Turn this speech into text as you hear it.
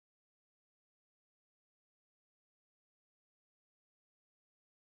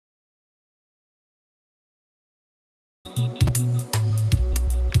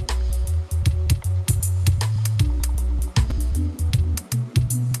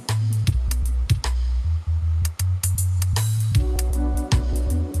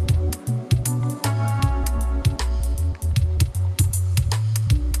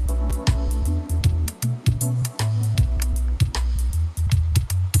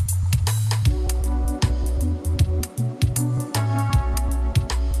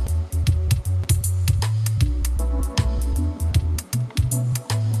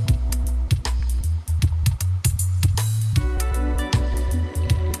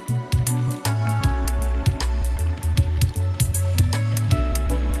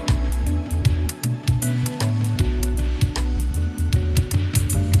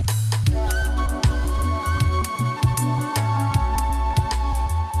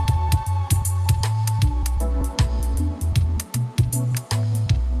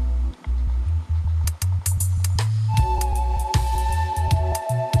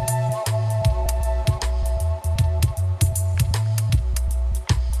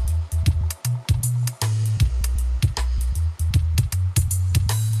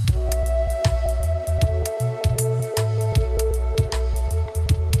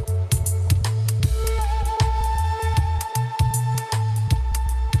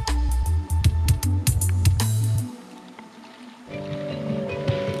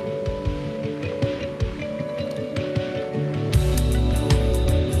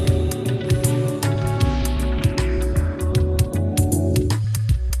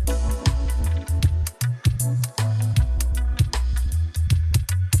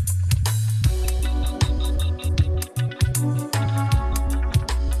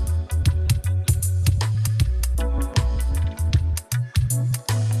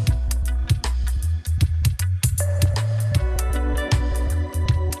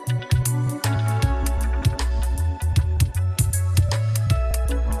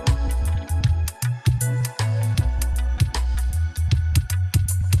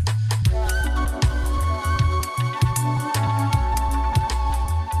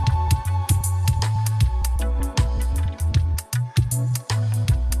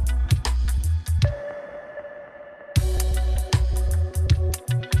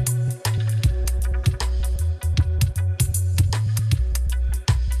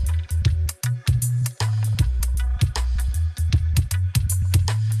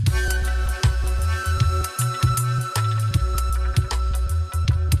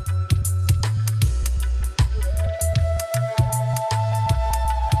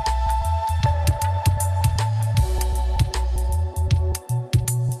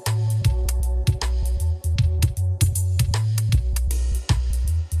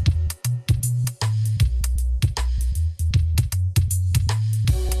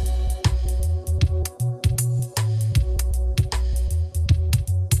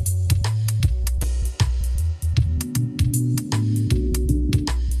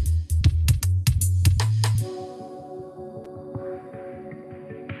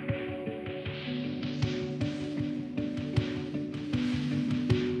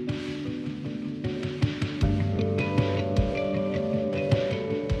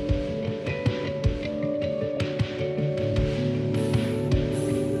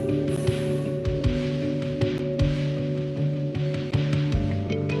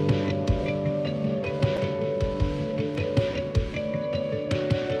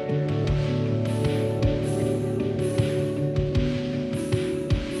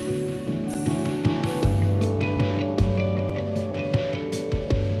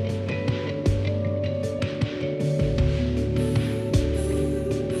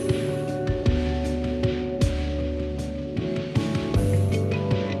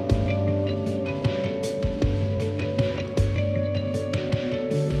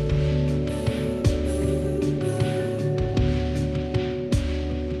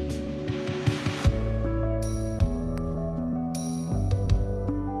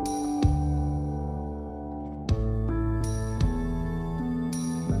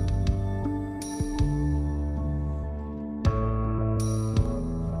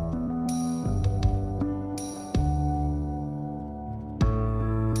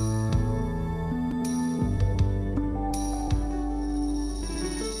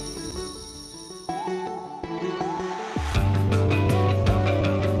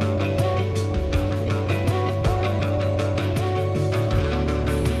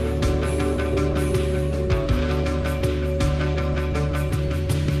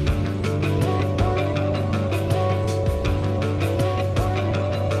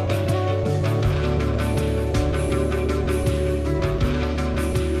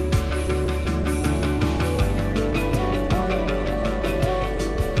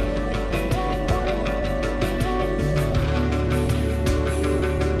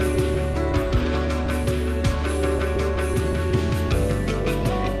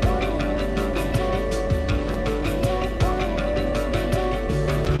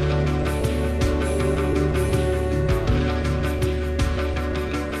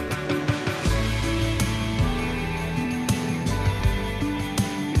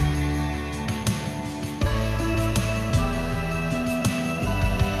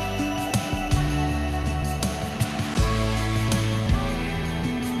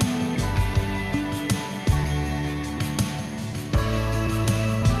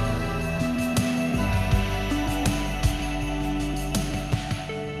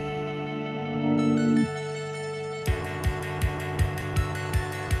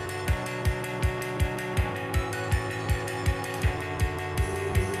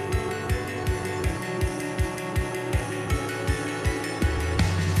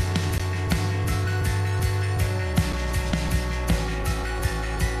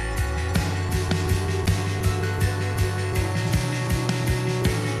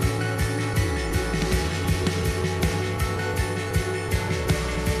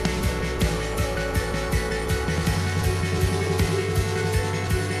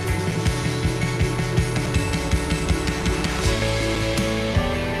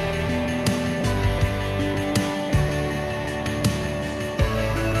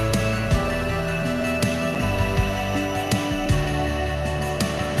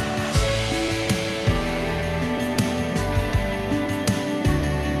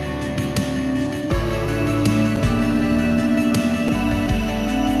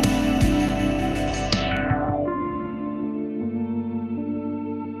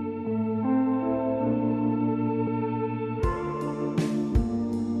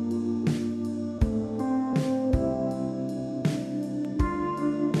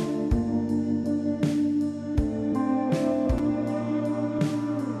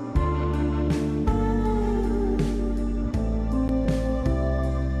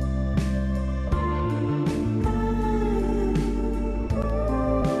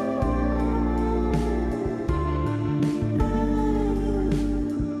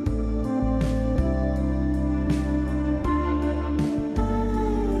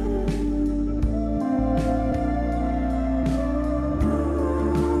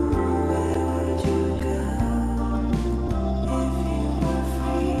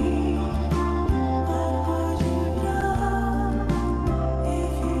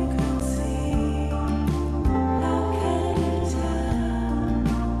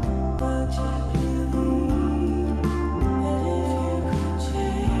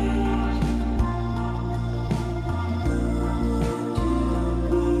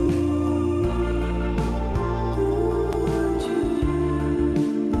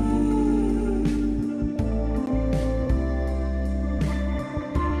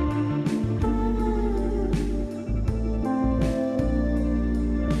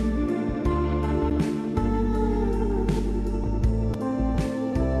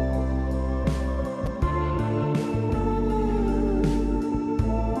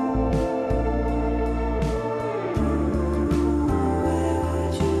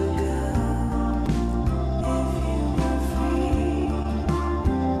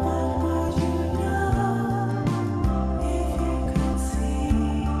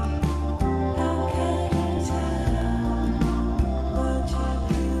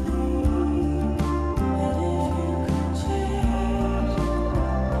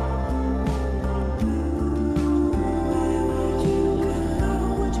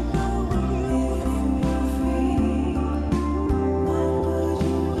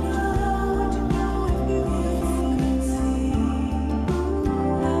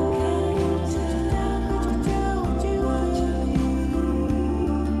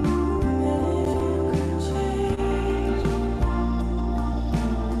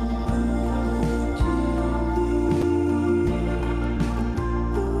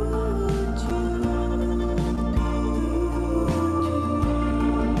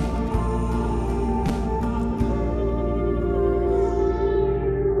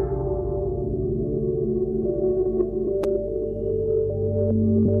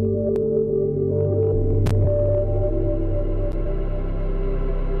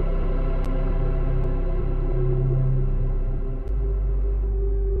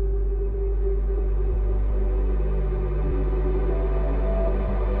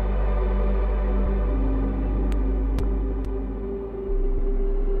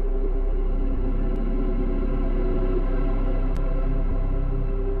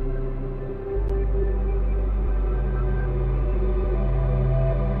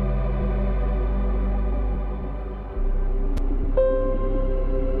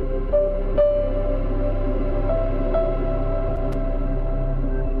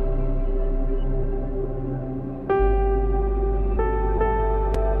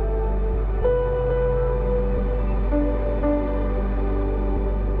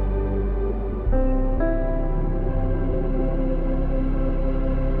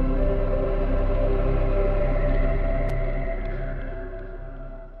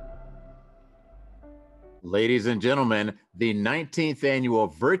Ladies and gentlemen, the 19th annual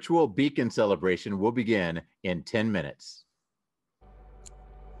virtual beacon celebration will begin in 10 minutes.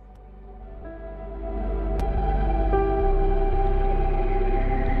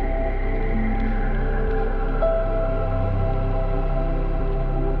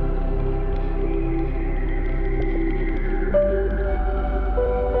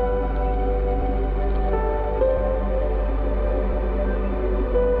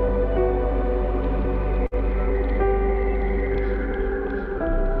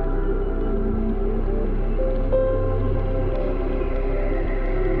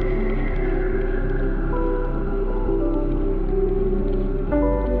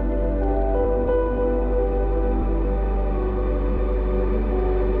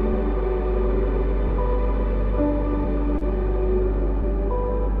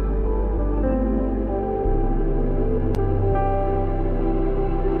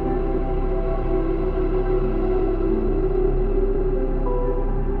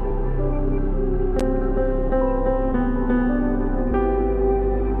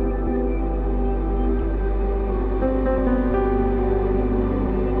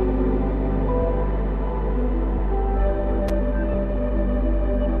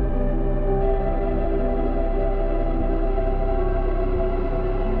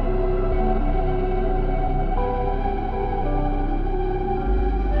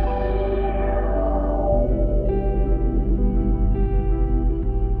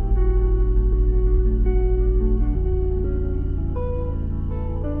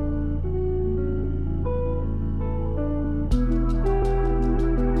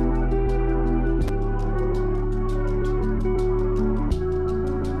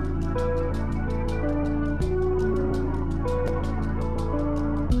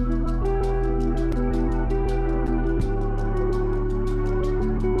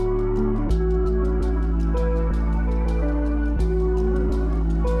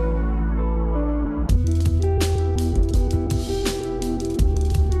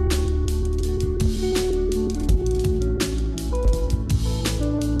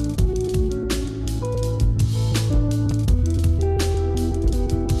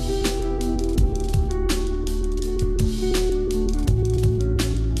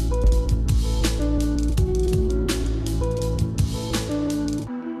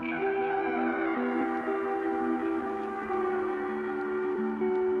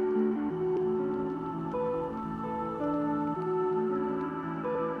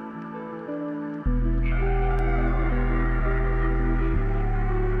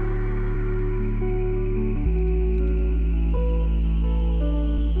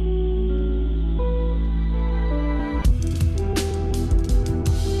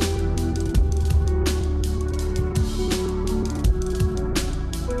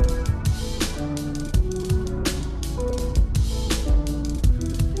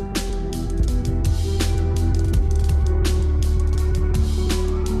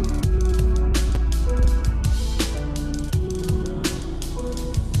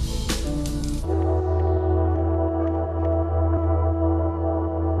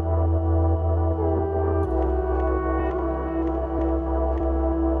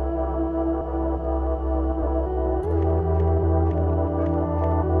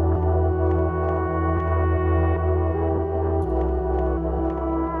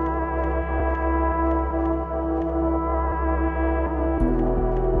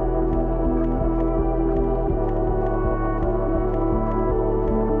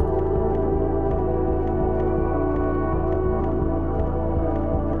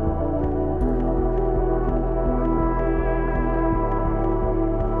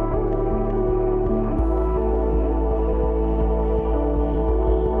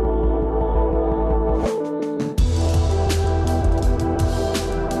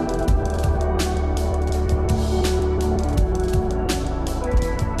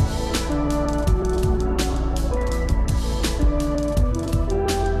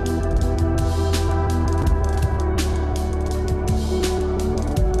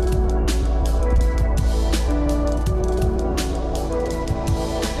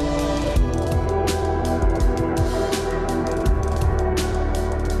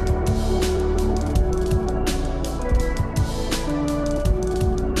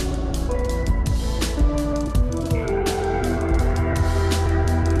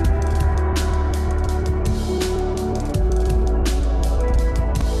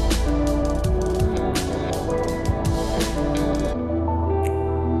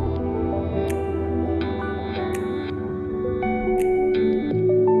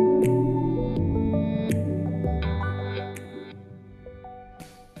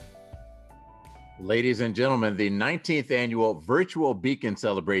 Ladies and gentlemen, the 19th annual virtual beacon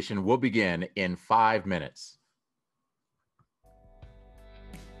celebration will begin in 5 minutes.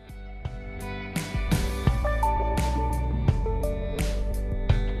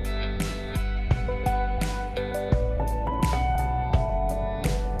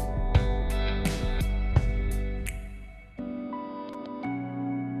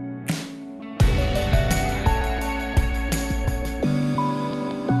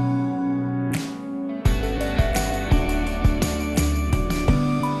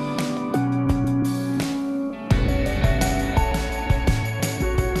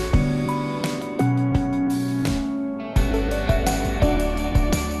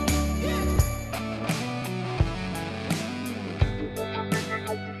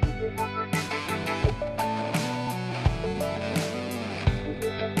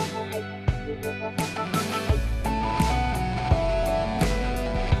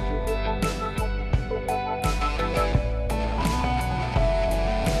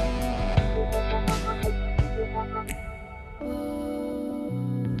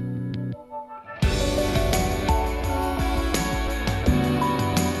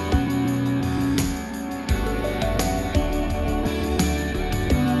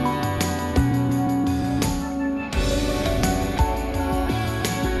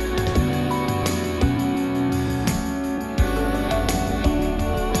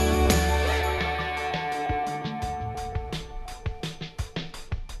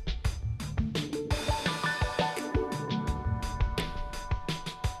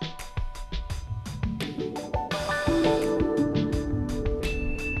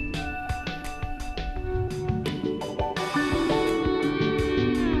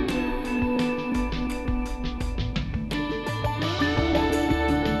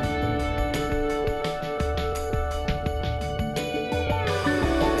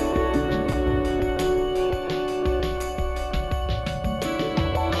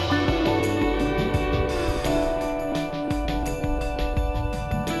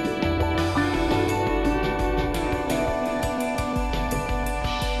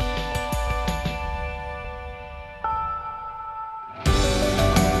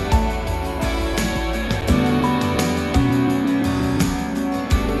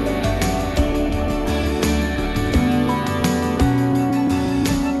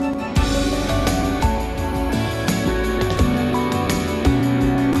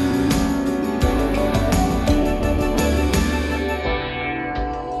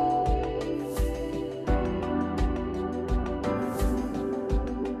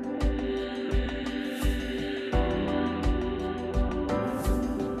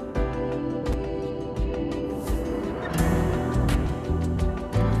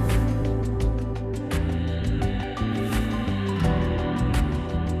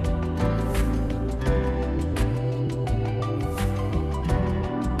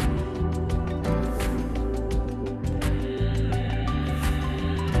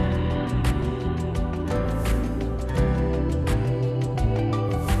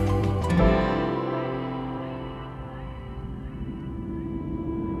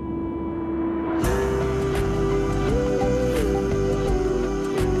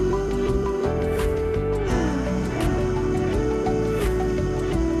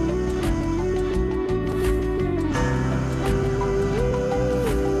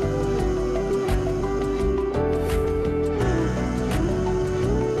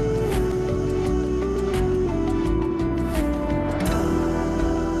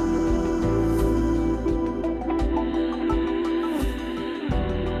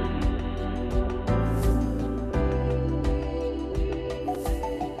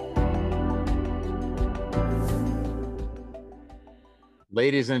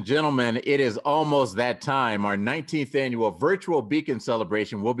 Ladies and gentlemen, it is almost that time. Our 19th annual virtual beacon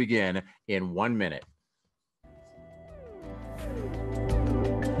celebration will begin in 1 minute.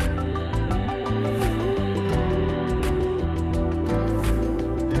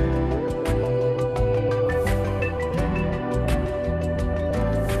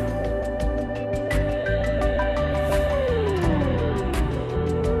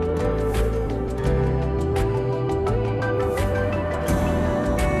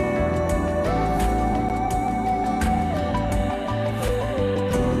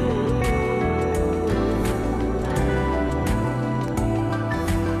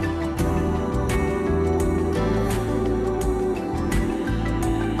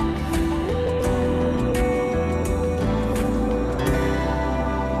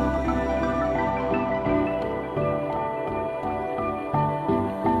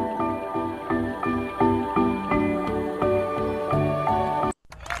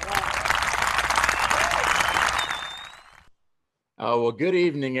 Well, good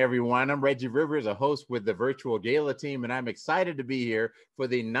evening, everyone. I'm Reggie Rivers, a host with the Virtual Gala team, and I'm excited to be here for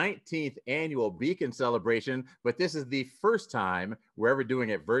the 19th annual Beacon celebration. But this is the first time we're ever doing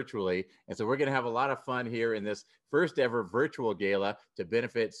it virtually. And so we're going to have a lot of fun here in this first ever virtual gala to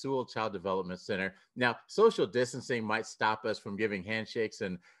benefit Sewall Child Development Center. Now, social distancing might stop us from giving handshakes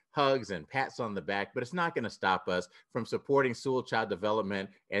and hugs and pats on the back, but it's not going to stop us from supporting Sewall Child Development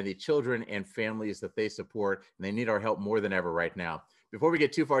and the children and families that they support. And they need our help more than ever right now. Before we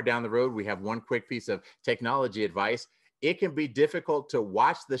get too far down the road, we have one quick piece of technology advice. It can be difficult to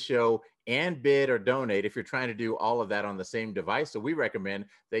watch the show and bid or donate if you're trying to do all of that on the same device. So we recommend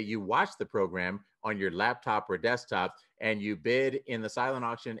that you watch the program on your laptop or desktop and you bid in the silent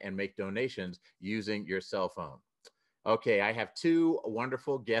auction and make donations using your cell phone. Okay, I have two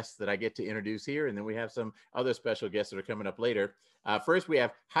wonderful guests that I get to introduce here, and then we have some other special guests that are coming up later. First, we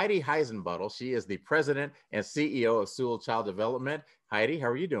have Heidi Heissenbuttel. She is the president and CEO of Sewall Child Development. Heidi, how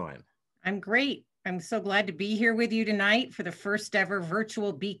are you doing? I'm great. I'm so glad to be here with you tonight for the first ever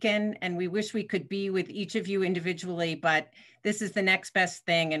virtual Beacon, and we wish we could be with each of you individually, but this is the next best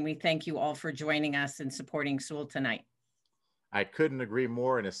thing, and we thank you all for joining us and supporting Sewall tonight. I couldn't agree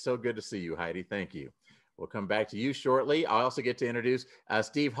more, and it's so good to see you, Heidi. Thank you. We'll come back to you shortly. I also get to introduce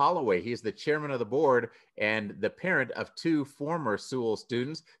Steve Holloway. He's the chairman of the board and the parent of two former Sewall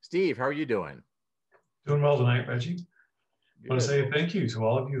students. Steve, how are you doing? Doing well tonight, Reggie. Good. I want to say thank you to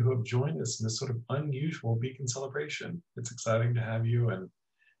all of you who have joined us in this sort of unusual Beacon celebration. It's exciting to have you and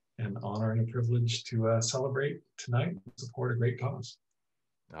an honor and a privilege to celebrate tonight and support a great cause.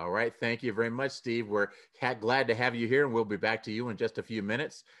 All right. Thank you very much, Steve. We're glad to have you here, and we'll be back to you in just a few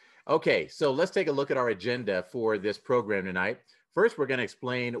minutes. Okay, so let's take a look at our agenda for this program tonight. First, we're going to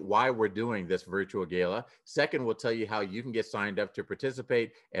explain why we're doing this virtual gala. Second, we'll tell you how you can get signed up to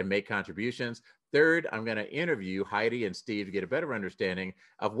participate and make contributions. Third, I'm going to interview Heidi and Steve to get a better understanding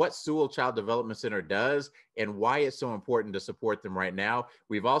of what Sewall Child Development Center does and why it's so important to support them right now.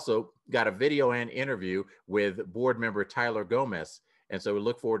 We've also got a video and interview with board member Tyler Gomez, and so we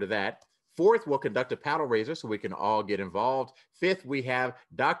look forward to that. Fourth, we'll conduct a paddle raiser so we can all get involved. Fifth, we have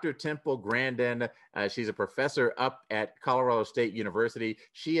Dr. Temple Grandin. She's a professor up at Colorado State University.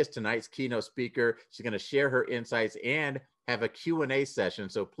 She is tonight's keynote speaker. She's going to share her insights and have a Q&A session.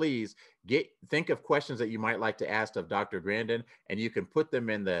 So please think of questions that you might like to ask of Dr. Grandin, and you can put them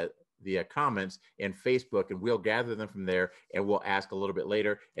in the comments in Facebook, and we'll gather them from there and we'll ask a little bit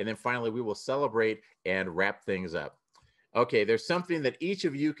later. And then finally, we will celebrate and wrap things up. Okay, there's something that each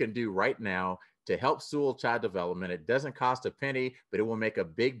of you can do right now to help Sewall Child Development. It doesn't cost a penny, but it will make a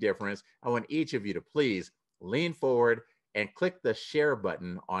big difference. I want each of you to please lean forward and click the share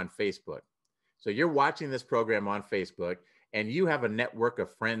button on Facebook. So you're watching this program on Facebook, and you have a network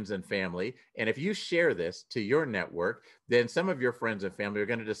of friends and family. And if you share this to your network, then some of your friends and family are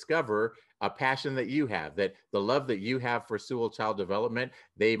going to discover a passion that you have, that the love that you have for Sewall Child Development.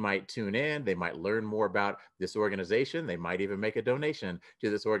 They might tune in, they might learn more about this organization, they might even make a donation to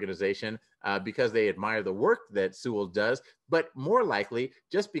this organization because they admire the work that Sewall does, but more likely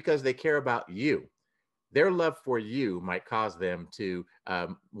just because they care about you. Their love for you might cause them to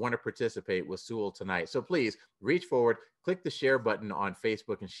want to participate with Sewall tonight. So please reach forward, click the share button on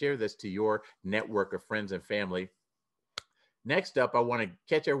Facebook, and share this to your network of friends and family. Next up, I want to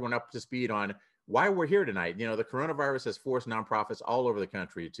catch everyone up to speed on why we're here tonight. You know, the coronavirus has forced nonprofits all over the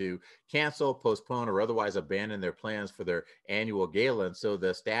country to cancel, postpone, or otherwise abandon their plans for their annual gala. And so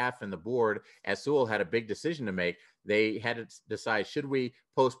the staff and the board at Sewall had a big decision to make. They had to decide, should we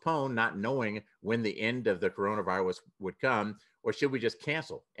postpone, not knowing when the end of the coronavirus would come, or should we just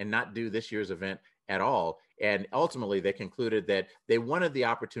cancel and not do this year's event at all? And ultimately, they concluded that they wanted the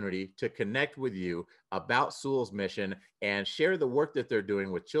opportunity to connect with you about Sewall's mission and share the work that they're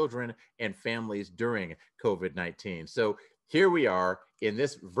doing with children and families during COVID-19. So here we are in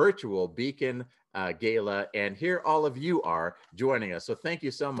this virtual Beacon Gala, and here all of you are joining us. So thank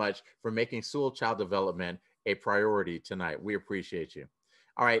you so much for making Sewall Child Development a priority tonight. We appreciate you.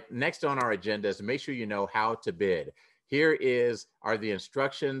 All right, next on our agenda is to make sure you know how to bid. Here are the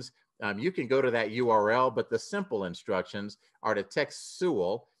instructions. You can go to that URL, but the simple instructions are to text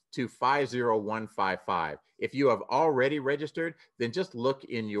Sewall to 50155. If you have already registered, then just look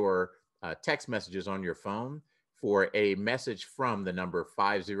in your text messages on your phone for a message from the number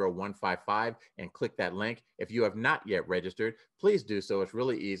 50155 and click that link. If you have not yet registered, please do so. It's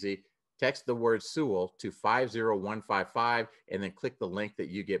really easy. Text the word Sewall to 50155 and then click the link that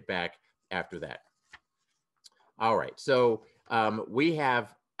you get back after that. All right, so I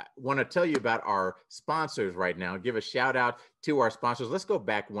want to tell you about our sponsors right now. Give a shout out to our sponsors. Let's go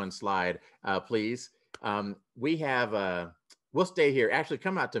back one slide, please. We have We'll stay here. Actually,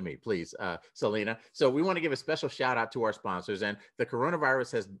 come out to me, please, Selena. So we want to give a special shout out to our sponsors. And the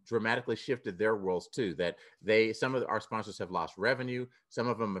coronavirus has dramatically shifted their worlds too, that some of our sponsors have lost revenue. Some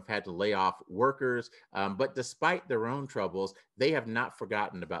of them have had to lay off workers. But despite their own troubles, they have not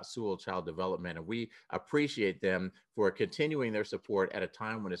forgotten about Sewall Child Development. And we appreciate them for continuing their support at a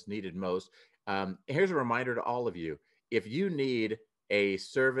time when it's needed most. Here's a reminder to all of you. If you need a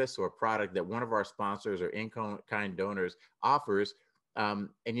service or product that one of our sponsors or in-kind donors offers, and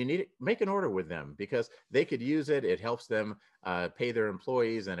you need it, make an order with them because they could use it. It helps them pay their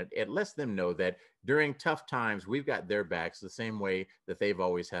employees, and it lets them know that during tough times, we've got their backs the same way that they've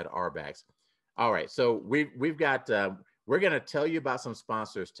always had our backs. All right, so we're going to tell you about some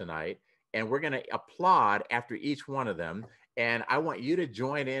sponsors tonight, and we're going to applaud after each one of them. And I want you to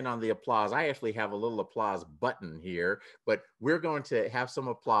join in on the applause. I actually have a little applause button here, but we're going to have some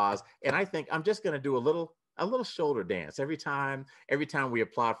applause. And I think I'm just going to do a little shoulder dance every time we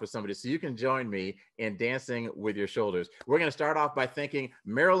applaud for somebody. So you can join me in dancing with your shoulders. We're going to start off by thanking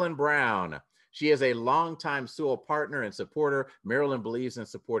Marilyn Brown. She is a longtime Sewall partner and supporter. Marilyn believes in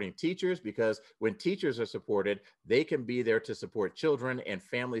supporting teachers because when teachers are supported, they can be there to support children and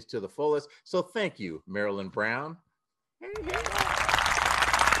families to the fullest. So thank you, Marilyn Brown.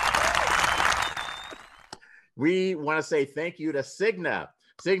 We want to say thank you to Cigna.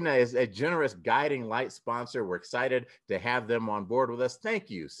 Cigna is a generous guiding light sponsor. We're excited to have them on board with us.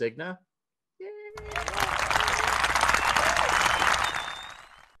 Thank you, Cigna.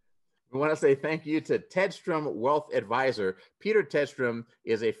 We want to say thank you to Tedstrom Wealth Advisor. Peter Tedstrom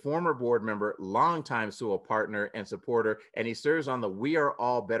is a former board member, longtime Sewall partner and supporter, and he serves on the We Are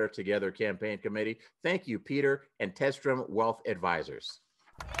All Better Together campaign committee. Thank you, Peter and Tedstrom Wealth Advisors.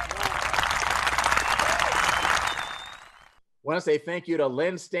 I want to say thank you to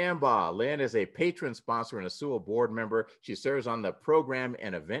Lynn Stambaugh. Lynn is a patron sponsor and a Sewall board member. She serves on the program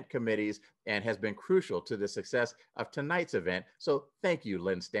and event committees and has been crucial to the success of tonight's event. So thank you,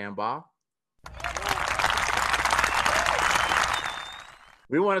 Lynn Stambaugh.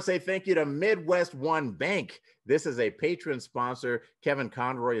 We want to say thank you to Midwest One Bank. This is a patron sponsor. Kevin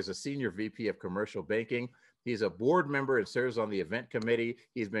Conroy is a senior VP of commercial banking. He's a board member and serves on the event committee.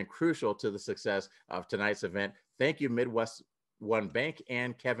 He's been crucial to the success of tonight's event. Thank you, Midwest One Bank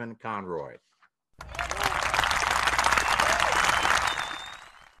and Kevin Conroy.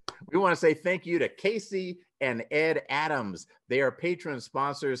 We want to say thank you to Casey and Ed Adams. They are patron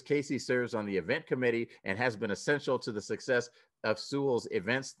sponsors. Casey serves on the event committee and has been essential to the success of Sewall's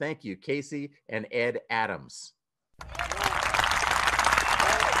events. Thank you, Casey and Ed Adams.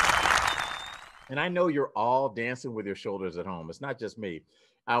 And I know you're all dancing with your shoulders at home. It's not just me.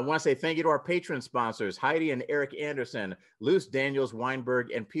 I want to say thank you to our patron sponsors, Heidi and Eric Anderson, Luce Daniels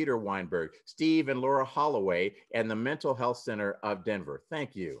Weinberg and Peter Weinberg, Steve and Laura Holloway, and the Mental Health Center of Denver.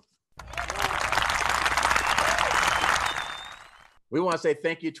 Thank you. We want to say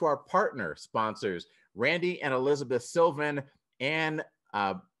thank you to our partner sponsors, Randy and Elizabeth Sylvan, and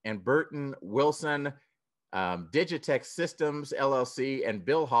Burton Wilson, Digitech Systems LLC, and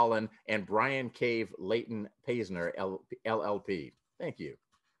Bill Holland and Brian Cave Leighton Paisner LLP. Thank you.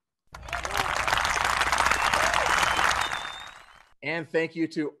 And thank you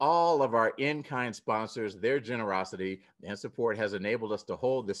to all of our in-kind sponsors. Their generosity and support has enabled us to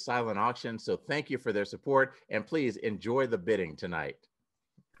hold this silent auction. So thank you for their support, and please enjoy the bidding tonight.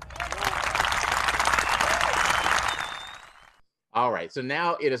 All right, so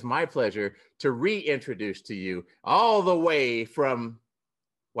now it is my pleasure to reintroduce to you all the way from,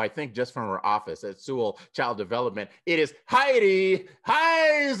 well, I think just from her office at Sewall Child Development, it is Heidi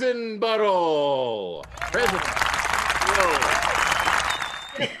Heissenbuttel, President.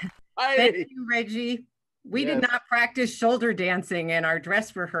 Thank you, Reggie. We did not practice shoulder dancing in our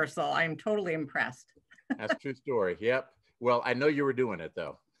dress rehearsal. I'm totally impressed. That's a true story. Yep. Well, I know you were doing it,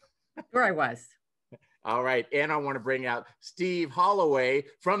 though. Sure I was. All right. And I want to bring out Steve Holloway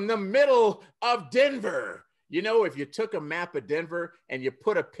from the middle of Denver. You know, if you took a map of Denver and you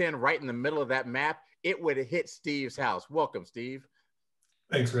put a pin right in the middle of that map, it would have hit Steve's house. Welcome, Steve.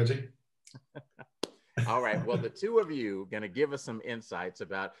 Thanks, Reggie. All right. Well, the two of you are going to give us some insights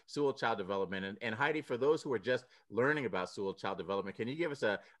about Sewall Child Development. And Heidi, for those who are just learning about Sewall Child Development, can you give us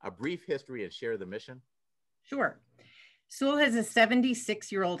a brief history and share the mission? Sure. Sewall has a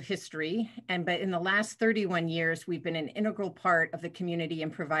 76-year-old history, but in the last 31 years, we've been an integral part of the community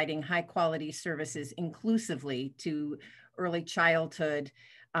in providing high-quality services inclusively to early childhood,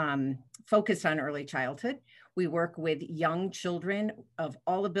 focused on early childhood. We work with young children of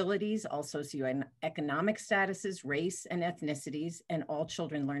all abilities, all socioeconomic statuses, race and ethnicities, and all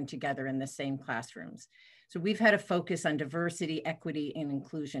children learn together in the same classrooms. So we've had a focus on diversity, equity, and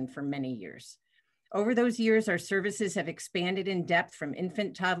inclusion for many years. Over those years, our services have expanded in depth from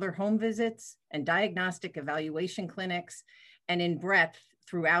infant toddler home visits and diagnostic evaluation clinics, and in breadth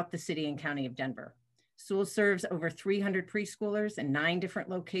throughout the city and county of Denver. Sewell serves over 300 preschoolers in 9 different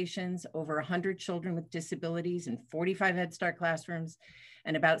locations, over 100 children with disabilities in 45 Head Start classrooms,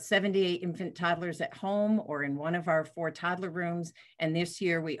 and about 78 infant toddlers at home or in one of our 4 toddler rooms. And this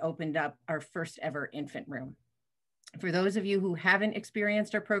year we opened up our first ever infant room. For those of you who haven't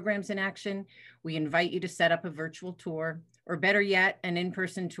experienced our programs in action, we invite you to set up a virtual tour, or better yet, an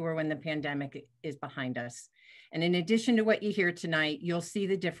in-person tour when the pandemic is behind us. And in addition to what you hear tonight, you'll see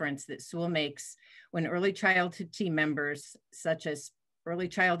the difference that Sewell makes when early childhood team members, such as early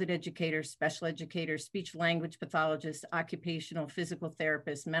childhood educators, special educators, speech language pathologists, occupational physical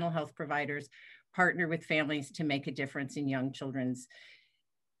therapists, mental health providers, partner with families to make a difference in young children's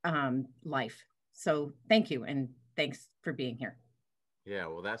life. So thank you, and thanks for being here. Yeah,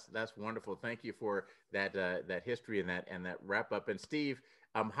 well, that's wonderful. Thank you for that that history and that wrap up. And Steve,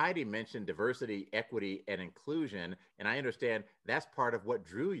 Heidi mentioned diversity, equity, and inclusion, and I understand that's part of what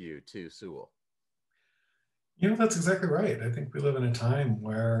drew you to Sewell. You know, that's exactly right. I think we live in a time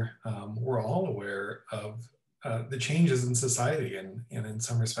where we're all aware of the changes in society and in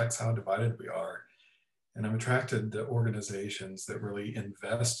some respects how divided we are. And I'm attracted to organizations that really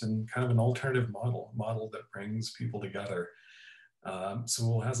invest in kind of an alternative model that brings people together.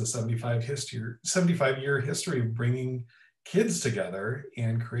 Sewell has a 75-year history of bringing kids together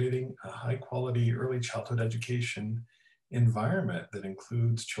and creating a high-quality early childhood education environment that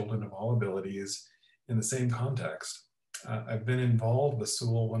includes children of all abilities in the same context. I've been involved with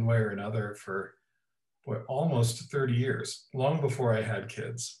Sewell one way or another for almost 30 years, long before I had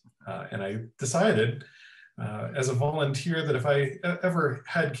kids. And I decided as a volunteer that if I ever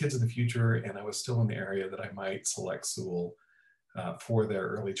had kids in the future and I was still in the area, that I might select Sewell for their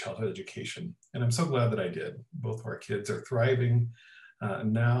early childhood education. And I'm so glad that I did. Both of our kids are thriving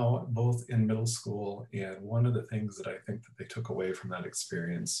now, both in middle school. And one of the things that I think that they took away from that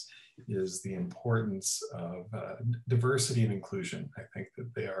experience is the importance of diversity and inclusion. I think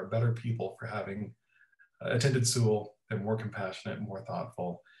that they are better people for having attended Sewell. They're more compassionate, more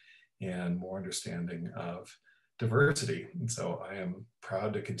thoughtful, and more understanding of diversity. And so I am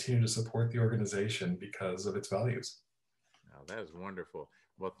proud to continue to support the organization because of its values. Oh, that is wonderful.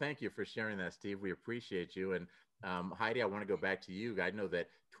 Well, thank you for sharing that, Steve. We appreciate you. And Heidi, I want to go back to you. I know that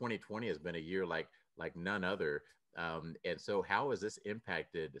 2020 has been a year like none other. And so how has this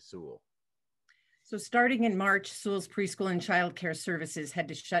impacted Sewell? So starting in March, Sewell's preschool and childcare services had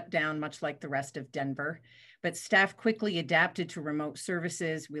to shut down, much like the rest of Denver. But staff quickly adapted to remote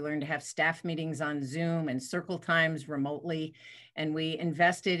services. We learned to have staff meetings on Zoom and circle times remotely. And we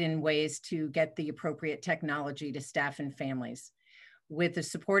invested in ways to get the appropriate technology to staff and families. With the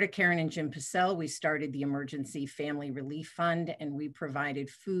support of Karen and Jim Pacell, we started the Emergency Family Relief Fund, and we provided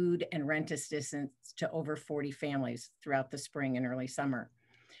food and rent assistance to over 40 families throughout the spring and early summer.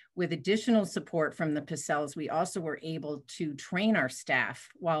 With additional support from the Pacells, we also were able to train our staff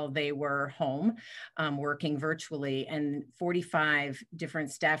while they were home working virtually, and 45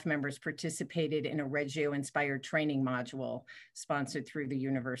 different staff members participated in a Reggio-inspired training module sponsored through the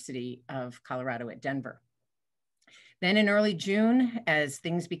University of Colorado at Denver. Then in early June, as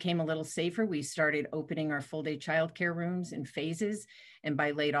things became a little safer, we started opening our full-day childcare rooms in phases, and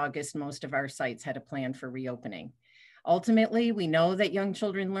by late August, most of our sites had a plan for reopening. Ultimately, we know that young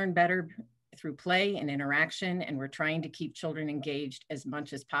children learn better through play and interaction, and we're trying to keep children engaged as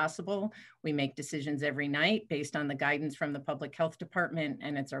much as possible. We make decisions every night based on the guidance from the Public Health Department,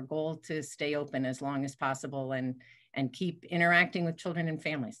 and it's our goal to stay open as long as possible and keep interacting with children and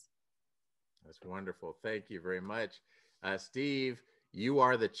families. That's wonderful. Thank you very much. Steve, you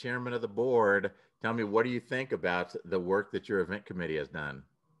are the chairman of the board. Tell me, what do you think about the work that your event committee has done?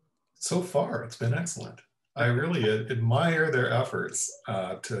 So far, it's been excellent. I really admire their efforts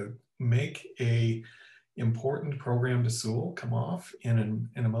to make a important program to Sewell come off in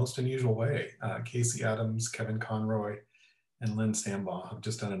a most unusual way. Casey Adams, Kevin Conroy, and Lynn Sambaugh have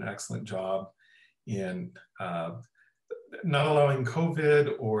just done an excellent job in not allowing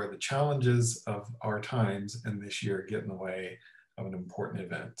COVID or the challenges of our times and this year get in the way of an important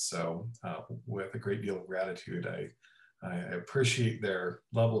event. So with a great deal of gratitude, I appreciate their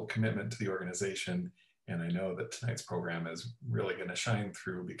level of commitment to the organization. And I know that tonight's program is really going to shine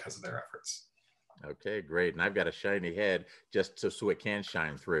through because of their efforts. Okay, great. And I've got a shiny head just so it can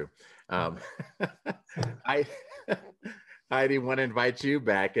shine through. Heidi, want to invite you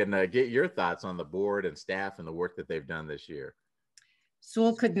back and get your thoughts on the board and staff and the work that they've done this year.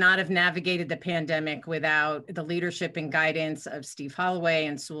 Sewell could not have navigated the pandemic without the leadership and guidance of Steve Holloway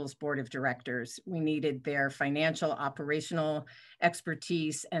and Sewell's board of directors. We needed their financial, operational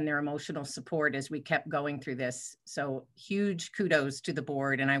expertise and their emotional support as we kept going through this. So huge kudos to the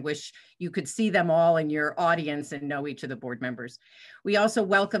board, and I wish you could see them all in your audience and know each of the board members. We also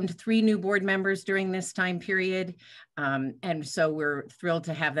welcomed 3 new board members during this time period, and so we're thrilled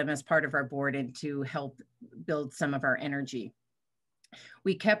to have them as part of our board and to help build some of our energy.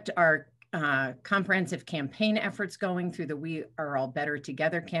 We kept our comprehensive campaign efforts going through the We Are All Better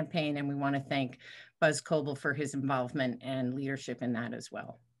Together campaign, and we want to thank Buzz Coble for his involvement and leadership in that as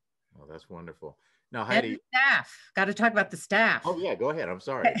well. Oh, that's wonderful. Now, Heidi. And the staff, got to talk about the staff. Oh yeah, go ahead, I'm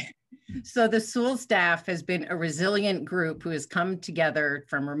sorry. So the Sewell staff has been a resilient group who has come together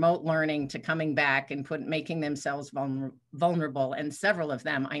from remote learning to coming back and making themselves vulnerable, and several of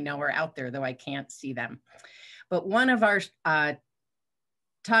them I know are out there, though I can't see them. But one of our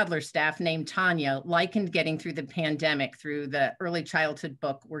toddler staff named Tanya likened getting through the pandemic through the early childhood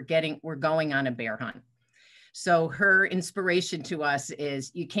book, We're Going on a Bear Hunt. So her inspiration to us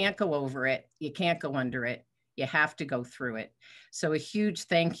is you can't go over it, you can't go under it, you have to go through it. So a huge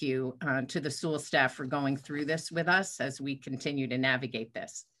thank you to the Sewell staff for going through this with us as we continue to navigate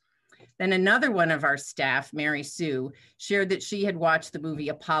this. Then another one of our staff, Mary Sue, shared that she had watched the movie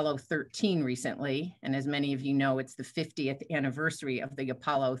Apollo 13 recently. And as many of you know, it's the 50th anniversary of the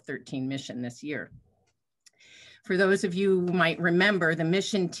Apollo 13 mission this year. For those of you who might remember, the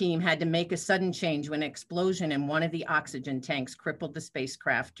mission team had to make a sudden change when an explosion in one of the oxygen tanks crippled the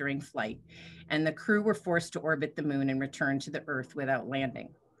spacecraft during flight, and the crew were forced to orbit the moon and return to the Earth without landing.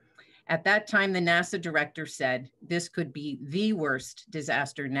 At that time, the NASA director said, this could be the worst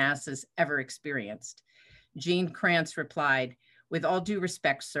disaster NASA's ever experienced. Gene Kranz replied, with all due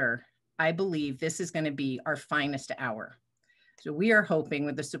respect, sir, I believe this is going to be our finest hour. So we are hoping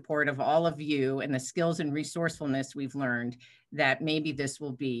with the support of all of you and the skills and resourcefulness we've learned that maybe this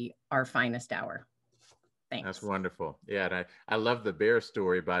will be our finest hour. Thanks. That's wonderful. Yeah, and I love the bear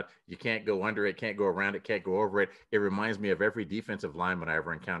story about you can't go under it, can't go around it, can't go over it. It reminds me of every defensive lineman I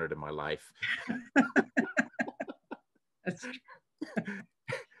ever encountered in my life. That's true.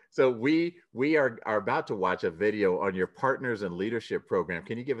 So we are about to watch a video on your Partners in Leadership program.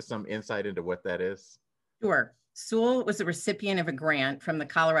 Can you give us some insight into what that is? Sure. Sewell was a recipient of a grant from the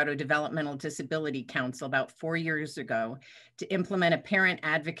Colorado Developmental Disability Council about 4 years ago to implement a parent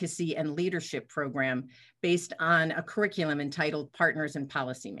advocacy and leadership program based on a curriculum entitled Partners in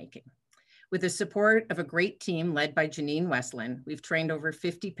Policymaking. With the support of a great team led by Janine Westland, we've trained over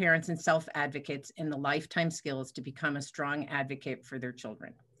 50 parents and self-advocates in the lifetime skills to become a strong advocate for their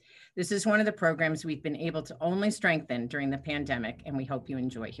children. This is one of the programs we've been able to only strengthen during the pandemic, and we hope you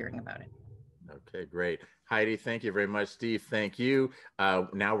enjoy hearing about it. Okay, great. Heidi, thank you very much. Steve, thank you.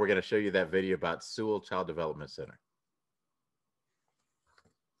 Now we're going to show you that video about Sewell Child Development Center.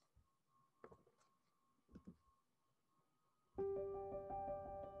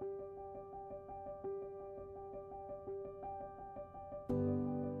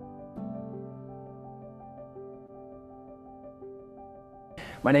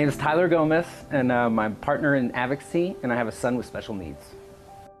 My name is Tyler Gomez, and I'm a partner in advocacy, and I have a son with special needs.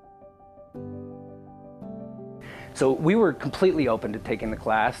 So we were completely open to taking the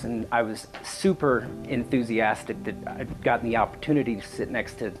class, and I was super enthusiastic that I'd gotten the opportunity to sit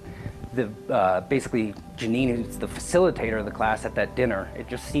next to the basically Janine, who's the facilitator of the class, at that dinner. It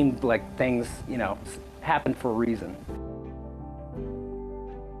just seemed like things, you know, happened for a reason.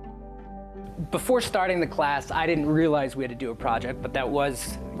 Before starting the class, I didn't realize we had to do a project, but that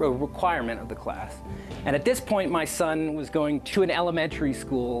was a requirement of the class. And at this point, my son was going to an elementary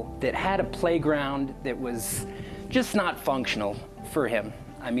school that had a playground that was just not functional for him.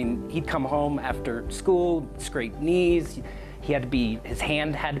 I mean, he'd come home after school, scraped knees. His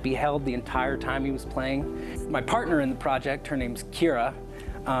hand had to be held the entire time he was playing. My partner in the project, her name's Kira,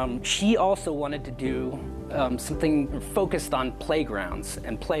 she also wanted to do something focused on playgrounds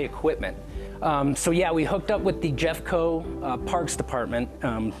and play equipment. So yeah, we hooked up with the Jeffco Parks Department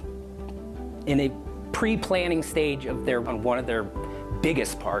in a pre-planning stage of one of their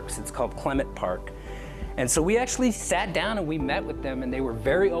biggest parks. It's called Clement Park. And so we actually sat down and we met with them, and they were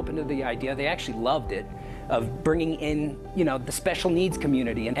very open to the idea. They actually loved it, of bringing in, you know, the special needs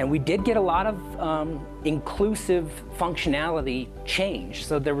community. And we did get a lot of inclusive functionality change.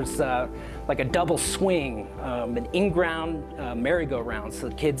 So there was like a double swing, an in-ground merry-go-round, so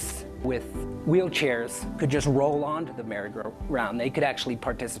kids with wheelchairs could just roll onto the merry-go-round. They could actually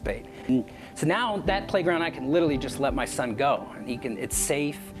participate. And so now that playground, I can literally just let my son go, and it's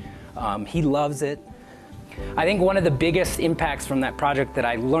safe. He loves it. I think one of the biggest impacts from that project that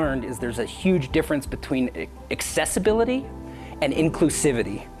I learned is there's a huge difference between accessibility and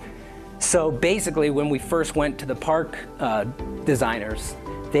inclusivity. So basically, when we first went to the park designers,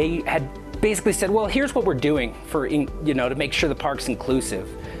 they had basically said, well, here's what we're doing for, to make sure the park's inclusive.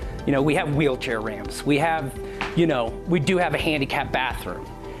 We have wheelchair ramps. We have, we do have a handicap bathroom.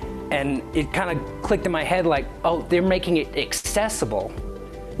 And it kind of clicked in my head like, oh, they're making it accessible,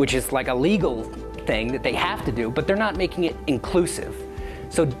 which is like a legal thing that they have to do, but they're not making it inclusive.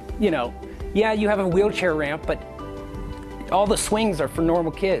 So, yeah, you have a wheelchair ramp, but all the swings are for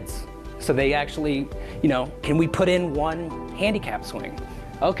normal kids. So they actually, can we put in one handicap swing?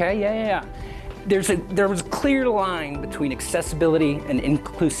 Okay, yeah. There was a clear line between accessibility and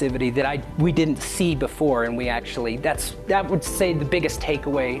inclusivity that we didn't see before, and we actually, that would say the biggest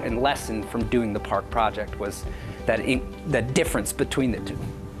takeaway and lesson from doing the park project was that difference between the two.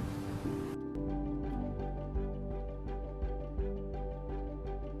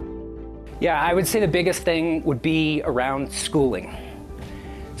 Yeah, I would say the biggest thing would be around schooling.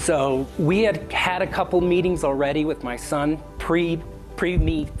 So we had a couple meetings already with my son,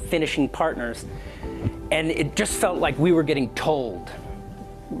 pre-me finishing partners, and it just felt like we were getting told.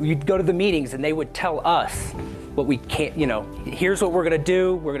 We'd go to the meetings and they would tell us what we can't, here's what we're gonna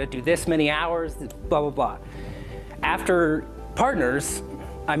do this many hours, blah, blah, blah. After partners,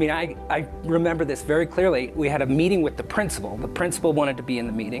 I remember this very clearly. We had a meeting with the principal. The principal wanted to be in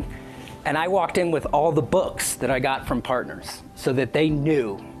the meeting. And I walked in with all the books that I got from partners so that they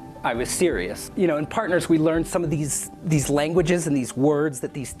knew I was serious. In partners, we learned some of these languages and these words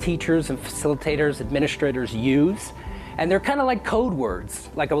that these teachers and facilitators, administrators use. And they're kind of like code words.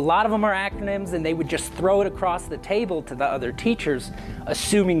 Like a lot of them are acronyms, and they would just throw it across the table to the other teachers,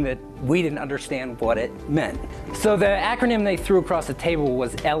 assuming that we didn't understand what it meant. So the acronym they threw across the table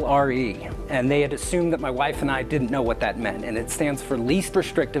was LRE, and they had assumed that my wife and I didn't know what that meant, and it stands for Least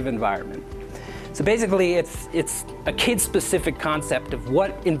Restrictive Environment. So basically, it's a kid-specific concept of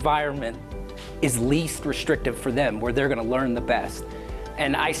what environment is least restrictive for them, where they're gonna learn the best.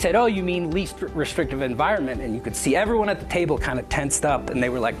 And I said, oh, you mean least restrictive environment? And you could see everyone at the table kind of tensed up, and they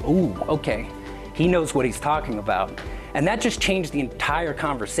were like, ooh, okay, he knows what he's talking about. And that just changed the entire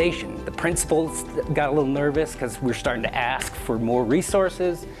conversation. The principals got a little nervous because we're starting to ask for more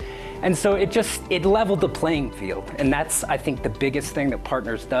resources. And so it leveled the playing field. And that's, I think, the biggest thing that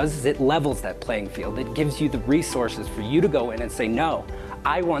Partners does is it levels that playing field. It gives you the resources for you to go in and say, no,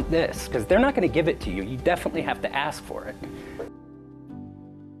 I want this, because they're not going to give it to you. You definitely have to ask for it.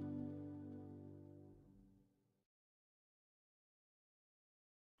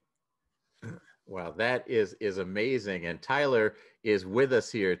 Wow, that is amazing. And Tyler is with us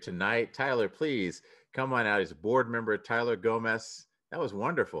here tonight. Tyler, please come on out. He's a board member, Tyler Gomez. That was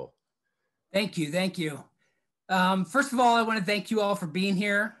wonderful. Thank you. First of all, I want to thank you all for being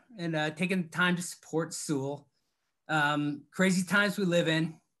here and taking the time to support Sewall. Crazy times we live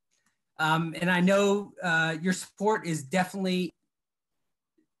in. And I know your support is definitely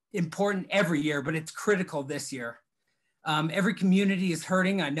important every year, but it's critical this year. Every community is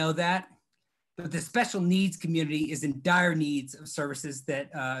hurting, I know that. But the special needs community is in dire needs of services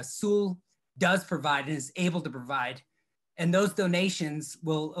that Sewall does provide and is able to provide. And those donations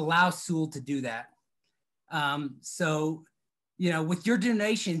will allow Sewall to do that. So, with your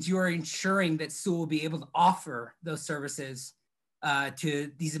donations, you are ensuring that Sewall will be able to offer those services to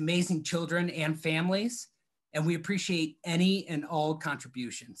these amazing children and families. And we appreciate any and all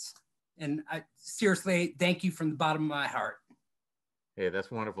contributions. And I seriously, thank you from the bottom of my heart. Hey,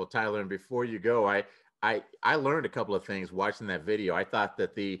 that's wonderful, Tyler. And before you go, I learned a couple of things watching that video. I thought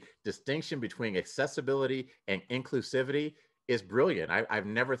that the distinction between accessibility and inclusivity is brilliant. I've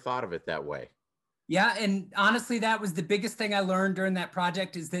never thought of it that way. Yeah, and honestly, that was the biggest thing I learned during that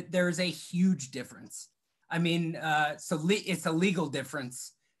project is that there is a huge difference. I mean, it's a legal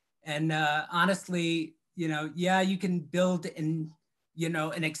difference. And honestly, yeah, you can build an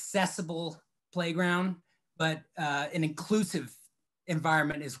accessible playground, but an inclusive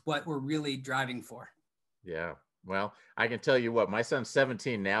environment is what we're really driving for. Yeah. Well, I can tell you what, my son's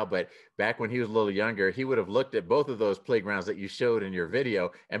 17 now, but back when he was a little younger, he would have looked at both of those playgrounds that you showed in your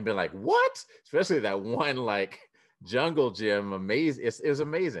video and been like, what? Especially that one, like jungle gym. Amazing. It was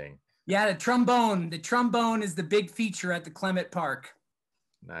amazing. Yeah. The trombone is the big feature at the Clement Park.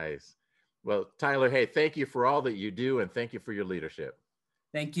 Nice. Well, Tyler, hey, thank you for all that you do. And thank you for your leadership.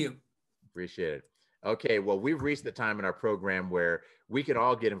 Thank you. Appreciate it. Okay, well, we've reached the time in our program where we can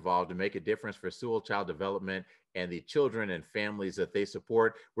all get involved and make a difference for Sewall Child Development and the children and families that they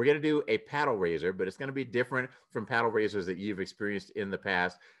support. We're going to do a paddle raiser, but it's going to be different from paddle raisers that you've experienced in the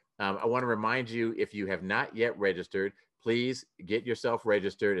past. I want to remind you, if you have not yet registered, please get yourself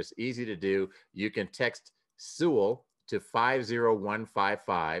registered. It's easy to do. You can text Sewell to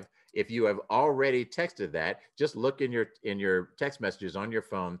 50155. If you have already texted that, just look in your text messages on your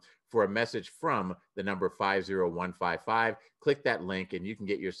phone for a message from the number 50155. Click that link and you can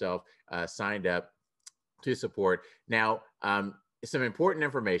get yourself signed up to support. Now, some important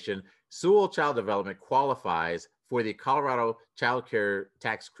information. Sewell Child Development qualifies for the Colorado Child Care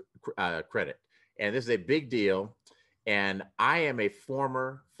Tax Credit. And this is a big deal. And I am a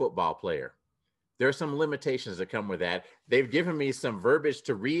former football player. There are some limitations that come with that. They've given me some verbiage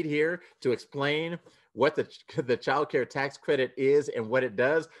to read here to explain what the child care tax credit is and what it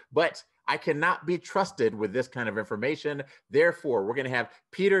does, but I cannot be trusted with this kind of information. Therefore, we're going to have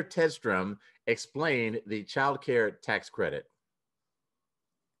Peter Tedstrom explain the child care tax credit.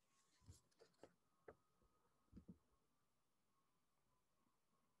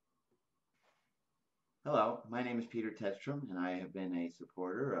 Hello, my name is Peter Tedstrom, and I have been a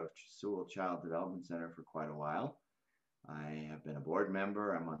supporter of Sewell Child Development Center for quite a while. I have been a board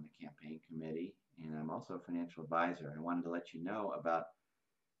member, I'm on the campaign committee, and I'm also a financial advisor. I wanted to let you know about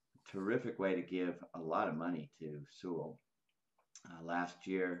a terrific way to give a lot of money to Sewell. Last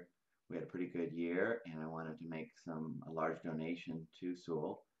year, we had a pretty good year, and I wanted to make a large donation to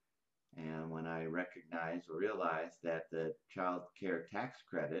Sewell. And when I realized that the child care tax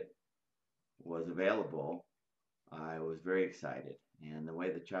credit was available, I was very excited. And the way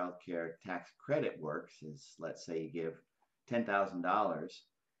the child care tax credit works is, let's say you give $10,000,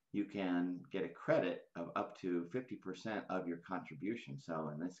 you can get a credit of up to 50% of your contribution. So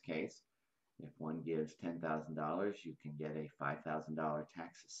in this case, if one gives $10,000, you can get a $5,000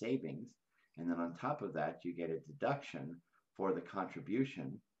 tax savings. And then on top of that, you get a deduction for the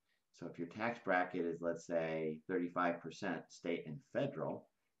contribution. So if your tax bracket is, let's say, 35% state and federal,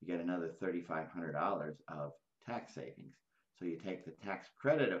 you get another $3,500 of tax savings. So you take the tax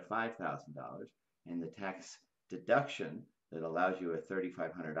credit of $5,000 and the tax deduction that allows you a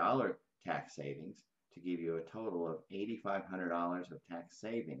 $3,500 tax savings to give you a total of $8,500 of tax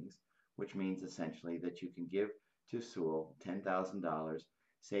savings, which means essentially that you can give to Sewell $10,000,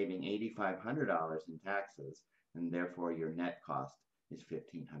 saving $8,500 in taxes, and therefore your net cost is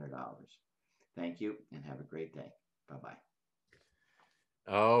 $1,500. Thank you and have a great day. Bye-bye.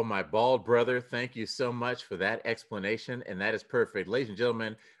 Oh, my bald brother, thank you so much for that explanation. And that is perfect. Ladies and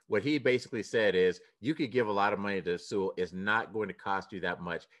gentlemen, what he basically said is you could give a lot of money to Sewell. It's not going to cost you that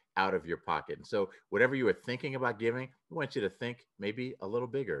much out of your pocket. And so whatever you were thinking about giving, we want you to think maybe a little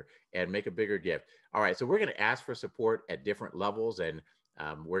bigger and make a bigger gift. All right, so we're going to ask for support at different levels, and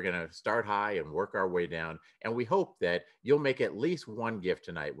we're going to start high and work our way down. And we hope that you'll make at least one gift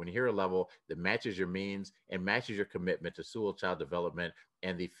tonight when you hear a level that matches your means and matches your commitment to Sewell Child Development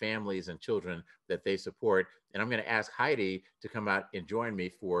and the families and children that they support. And I'm going to ask Heidi to come out and join me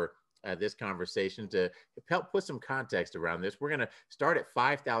for this conversation to help put some context around this. We're going to start at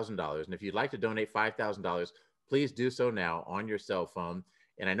 $5,000. And if you'd like to donate $5,000, please do so now on your cell phone.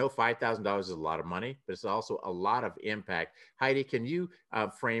 And I know $5,000 is a lot of money, but it's also a lot of impact. Heidi, can you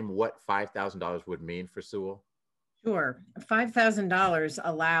frame what $5,000 would mean for Sewell? Sure. $5,000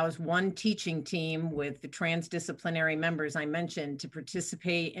 allows one teaching team with the transdisciplinary members I mentioned to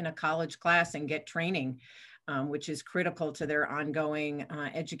participate in a college class and get training, which is critical to their ongoing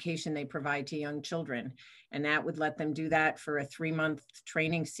education they provide to young children. And that would let them do that for a 3-month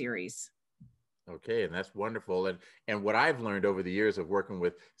training series. Okay, and that's wonderful. And what I've learned over the years of working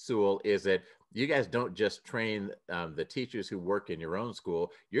with Sewell is that you guys don't just train the teachers who work in your own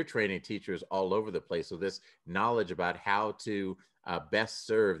school, you're training teachers all over the place. So this knowledge about how to best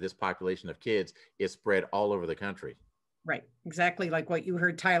serve this population of kids is spread all over the country. Right, exactly like what you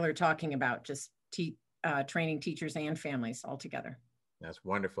heard Tyler talking about, just training teachers and families all together. That's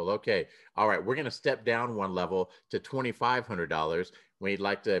wonderful. Okay. All right. We're going to step down one level to $2,500.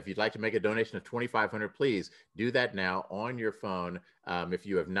 If you'd like to make a donation of $2,500, please do that now on your phone. If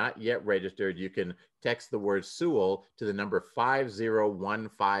you have not yet registered, you can text the word Sewell to the number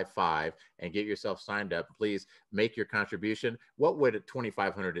 50155 and get yourself signed up. Please make your contribution. What would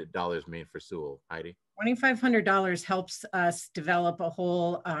 $2,500 mean for Sewell, Heidi? $2,500 helps us develop a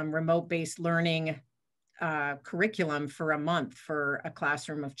whole remote-based learning curriculum for a month for a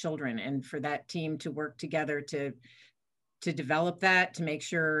classroom of children, and for that team to work together to develop that, to make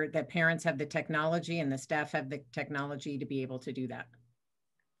sure that parents have the technology and the staff have the technology to be able to do that.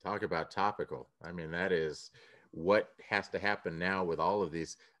 Talk about topical. I mean, that is what has to happen now with all of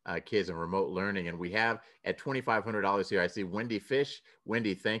these kids in remote learning. And we have at $2,500 here, I see Wendy Fish.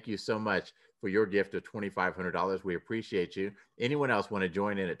 Wendy, thank you so much for your gift of $2,500. We appreciate you. Anyone else want to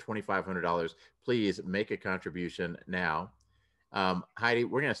join in at $2,500, please make a contribution now. Heidi,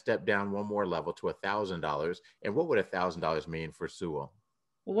 we're going to step down one more level to $1,000. And what would $1,000 mean for Sewall?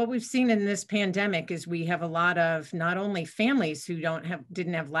 Well, what we've seen in this pandemic is we have a lot of not only families who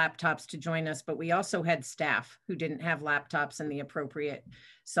didn't have laptops to join us, but we also had staff who didn't have laptops and the appropriate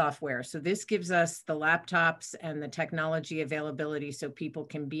software. So this gives us the laptops and the technology availability so people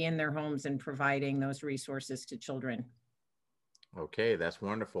can be in their homes and providing those resources to children. Okay, that's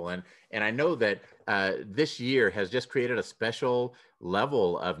wonderful. And I know that this year has just created a special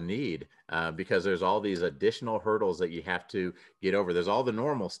level of need because there's all these additional hurdles that you have to get over. There's all the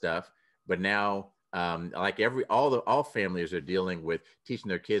normal stuff, but now like all families are dealing with teaching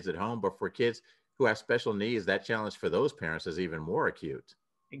their kids at home, but for kids who have special needs, that challenge for those parents is even more acute.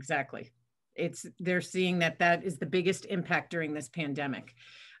 Exactly. They're seeing that is the biggest impact during this pandemic.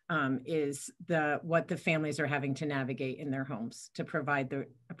 Is what the families are having to navigate in their homes to provide the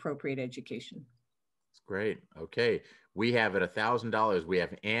appropriate education. That's great. Okay. We have at $1,000, we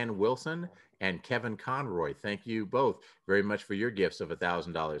have Ann Wilson and Kevin Conroy. Thank you both very much for your gifts of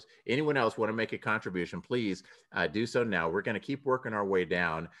 $1,000. Anyone else want to make a contribution, please do so now. We're going to keep working our way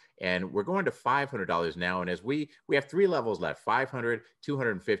down and we're going to $500 now. And as we have 3 levels left, $500,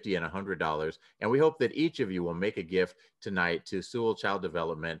 $250, and $100. And we hope that each of you will make a gift tonight to Sewall Child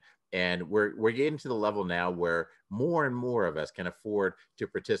Development. And we're getting to the level now where more and more of us can afford to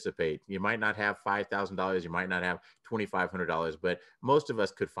participate. You might not have $5,000, you might not have $2,500, but most of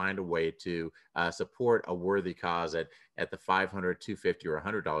us could find a way to support a worthy cause at the $500, $250, or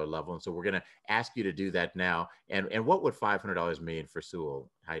 $100 level. And so we're going to ask you to do that now. And what would $500 mean for Sewall,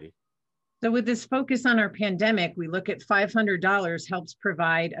 Heidi? So with this focus on our pandemic, we look at $500 helps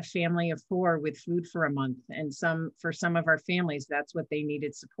provide a family of 4 with food for a month. And for some of our families, that's what they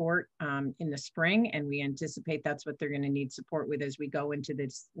needed support in the spring. And we anticipate that's what they're going to need support with as we go into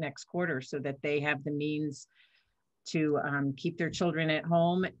this next quarter so that they have the means to keep their children at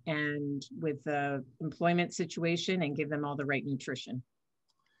home and with the employment situation and give them all the right nutrition.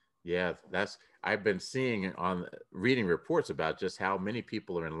 Yeah, I've been reading reports about just how many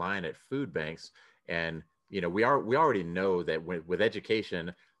people are in line at food banks. And, you know, we already know that with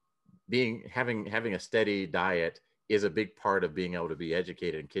education, having a steady diet is a big part of being able to be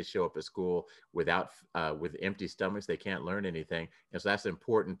educated. And kids show up at school with empty stomachs, they can't learn anything. And so that's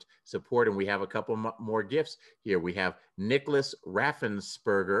important support. And we have a couple more gifts here. We have Nicholas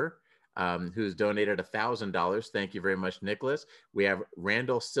Raffensperger, who's donated $1,000. Thank you very much, Nicholas. We have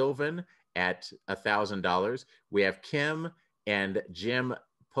Randall Sylvan at $1,000. We have Kim and Jim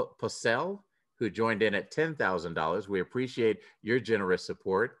Purcell, who joined in at $10,000. We appreciate your generous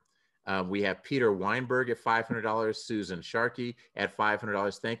support. We have Peter Weinberg at $500, Susan Sharkey at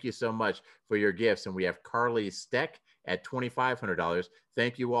 $500. Thank you so much for your gifts. And we have Carly Steck at $2,500.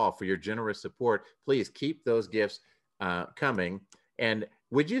 Thank you all for your generous support. Please keep those gifts coming. And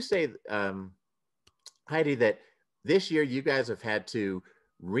would you say, Heidi, that this year you guys have had to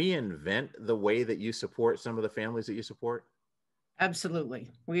reinvent the way that you support some of the families that you support? Absolutely.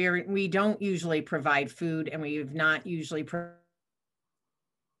 We don't usually provide food, and we have not usually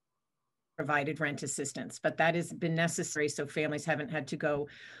provided rent assistance, but that has been necessary so families haven't had to go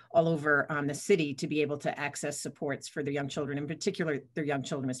all over the city to be able to access supports for their young children, in particular their young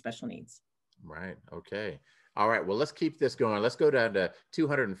children with special needs. Right. Okay. All right. Well, let's keep this going. Let's go down to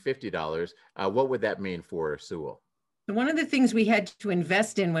 $250. What would that mean for Sewall? One of the things we had to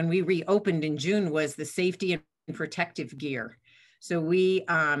invest in when we reopened in June was the safety and protective gear. So we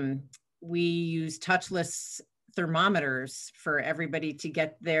use touchless thermometers for everybody to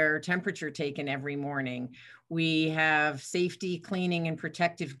get their temperature taken every morning. We have safety, cleaning, and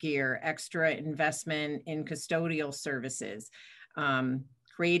protective gear, extra investment in custodial services,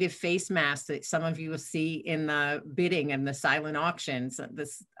 creative face masks that some of you will see in the bidding and the silent auctions.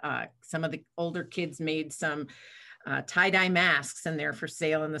 Some of the older kids made some tie-dye masks, and they're for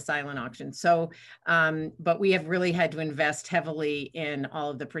sale in the silent auction. So, but we have really had to invest heavily in all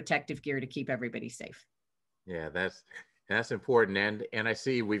of the protective gear to keep everybody safe. Yeah, that's important. And I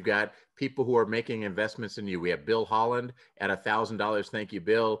see we've got people who are making investments in you. We have Bill Holland at $1,000. Thank you,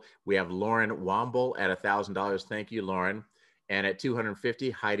 Bill. We have Lauren Womble at $1,000. Thank you, Lauren. And at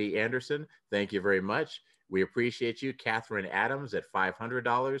 $250, Heidi Anderson. Thank you very much. We appreciate you. Catherine Adams at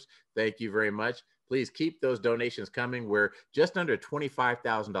 $500. Thank you very much. Please keep those donations coming. We're just under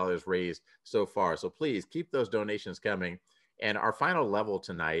 $25,000 raised so far. So please keep those donations coming. And our final level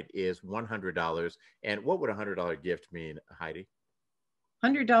tonight is $100. And what would a $100 gift mean, Heidi?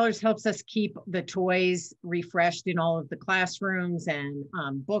 $100 helps us keep the toys refreshed in all of the classrooms and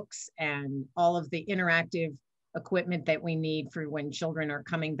books and all of the interactive equipment that we need for when children are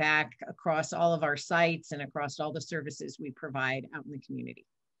coming back across all of our sites and across all the services we provide out in the community.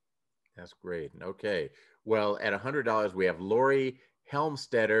 That's great. Okay. Well, at $100, we have Lori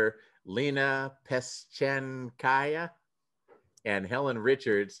Helmstetter, Lena Peschankaya, and Helen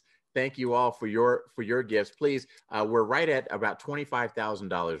Richards. Thank you all for your gifts. Please, we're right at about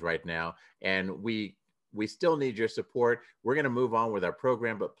 $25,000 right now, and we still need your support. We're going to move on with our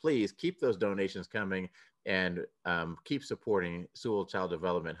program, but please keep those donations coming and keep supporting Sewall Child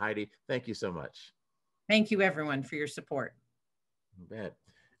Development. Heidi, thank you so much. Thank you, everyone, for your support. You bet.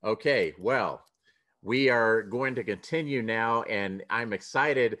 Okay, well, we are going to continue now, and I'm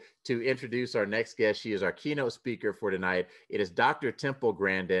excited to introduce our next guest. She is our keynote speaker for tonight. It is Dr. Temple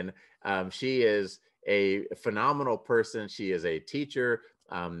Grandin. She is a phenomenal person. She is a teacher,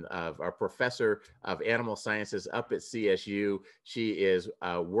 a professor of animal sciences up at CSU. She is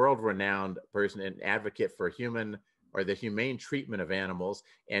a world-renowned person and advocate for the humane treatment of animals,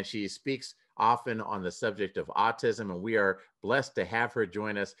 and she speaks often on the subject of autism, and we are blessed to have her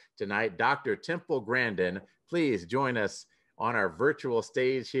join us tonight. Dr. Temple Grandin, please join us on our virtual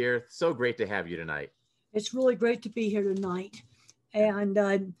stage here. So great to have you tonight. It's really great to be here tonight. And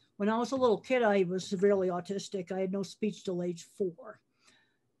when I was a little kid, I was severely autistic. I had no speech till age 4.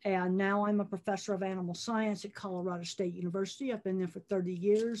 And now I'm a professor of animal science at Colorado State University. I've been there for 30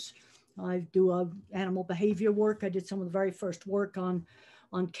 years. I do animal behavior work. I did some of the very first work on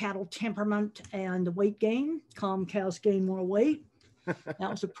cattle temperament and the weight gain. Calm cows gain more weight. That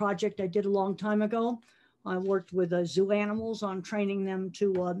was a project I did a long time ago. I worked with zoo animals on training them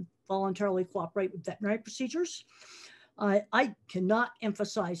to voluntarily cooperate with veterinary procedures. I cannot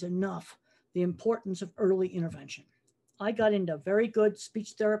emphasize enough the importance of early intervention. I got into very good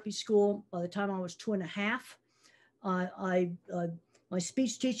speech therapy school by the time I was 2.5. My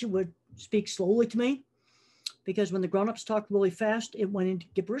speech teacher would speak slowly to me, because when the grown-ups talked really fast, it went into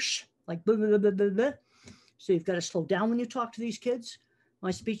gibberish, like blah, blah, blah, blah, blah. So you've got to slow down when you talk to these kids.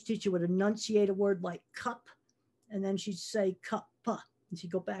 My speech teacher would enunciate a word like cup, and then she'd say cuppa, and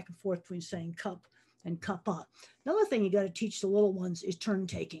she'd go back and forth between saying cup and cuppa. Another thing you got to teach the little ones is turn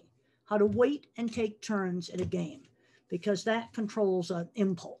taking, how to wait and take turns at a game, because that controls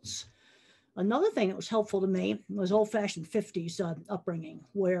impulse. Another thing that was helpful to me was old-fashioned 50s upbringing,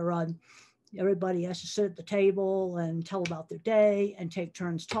 where everybody has to sit at the table and tell about their day and take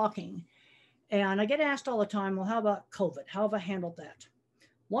turns talking. And I get asked all the time, well, how about COVID? How have I handled that?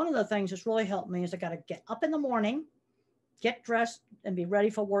 One of the things that's really helped me is I got to get up in the morning, get dressed, and be ready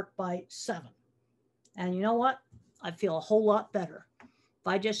for work by 7. And you know what? I feel a whole lot better. If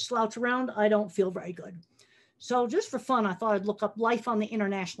I just slouch around, I don't feel very good. So just for fun, I thought I'd look up life on the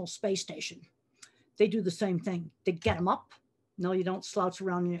International Space Station. They do the same thing. They get them up. No, you don't slouch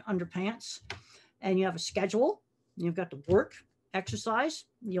around in your underpants. And you have a schedule. You've got to work, exercise.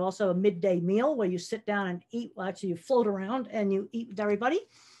 You also have a midday meal where you sit down and eat. Well, actually, you float around and you eat with everybody.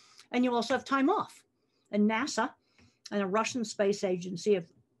 And you also have time off. And NASA and the Russian Space Agency have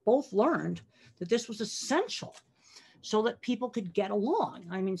both learned that this was essential so that people could get along.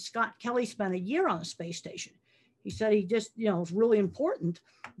 I mean, Scott Kelly spent a year on the space station. He said he just, it was really important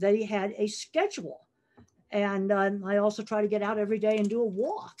that he had a schedule. And I also try to get out every day and do a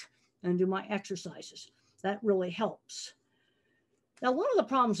walk and do my exercises. That really helps. Now, one of the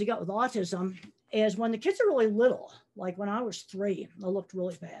problems we got with autism is when the kids are really little, like when I was 3, I looked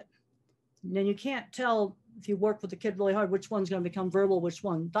really bad. And then you can't tell if you work with a kid really hard, which one's going to become verbal, which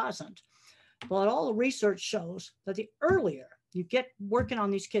one doesn't. But all the research shows that the earlier you get working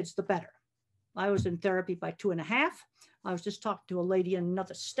on these kids, the better. I was in therapy by 2.5. I was just talking to a lady in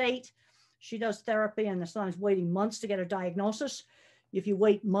another state. She does therapy and sometimes waiting months to get a diagnosis. If you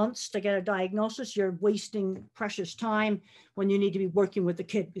wait months to get a diagnosis, you're wasting precious time when you need to be working with the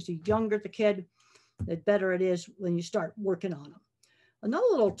kid, because the younger the kid, the better it is when you start working on them. Another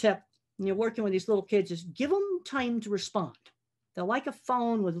little tip when you're working with these little kids is give them time to respond. They're like a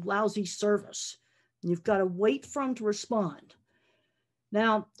phone with lousy service. And you've got to wait for them to respond.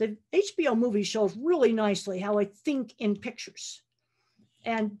 Now, the HBO movie shows really nicely how I think in pictures.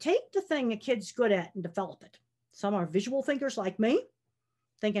 And take the thing a kid's good at and develop it. Some are visual thinkers like me,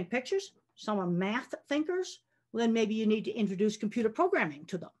 think in pictures. Some are math thinkers. Well, then maybe you need to introduce computer programming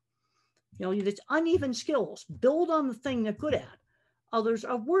to them. It's uneven skills. Build on the thing they're good at. Others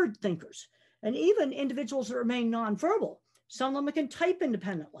are word thinkers. And even individuals that remain nonverbal, some of them can type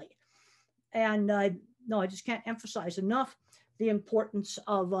independently. And I just can't emphasize enough the importance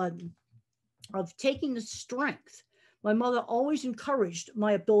of taking the strength. My mother always encouraged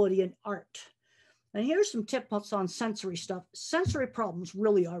my ability in art. And here's some tips on sensory stuff. Sensory problems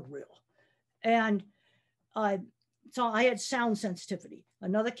really are real. And so I had sound sensitivity.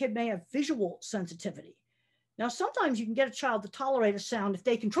 Another kid may have visual sensitivity. Now, sometimes you can get a child to tolerate a sound if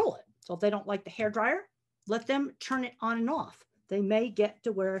they control it. So if they don't like the hairdryer, let them turn it on and off. They may get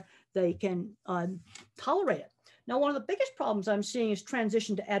to where they can tolerate it. Now, one of the biggest problems I'm seeing is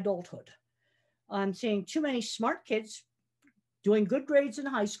transition to adulthood. I'm seeing too many smart kids doing good grades in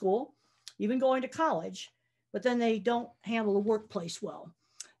high school, even going to college, but then they don't handle the workplace well.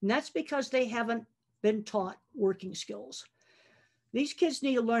 And that's because they haven't been taught working skills. These kids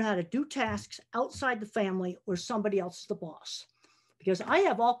need to learn how to do tasks outside the family where somebody else is the boss. Because I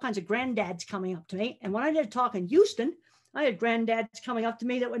have all kinds of granddads coming up to me. And when I did a talk in Houston, I had granddads coming up to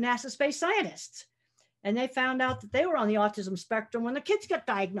me that were NASA space scientists. And they found out that they were on the autism spectrum when the kids got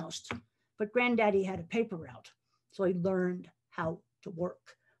diagnosed. But granddaddy had a paper route. So he learned how to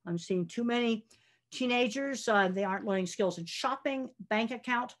work. I'm seeing too many teenagers. They aren't learning skills in shopping, bank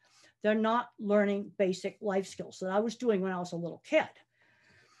account. They're not learning basic life skills that I was doing when I was a little kid.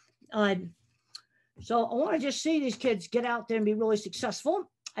 So I want to just see these kids get out there and be really successful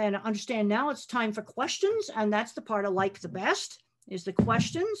and understand now it's time for questions. And that's the part I like the best is the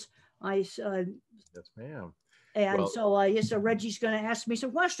questions. Yes, ma'am. And well, so yes, Reggie's going to ask me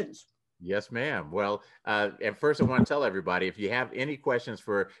some questions. Yes, ma'am. Well, and first I want to tell everybody, if you have any questions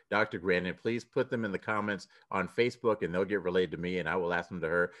for Dr. Grandin, please put them in the comments on Facebook and they'll get relayed to me and I will ask them to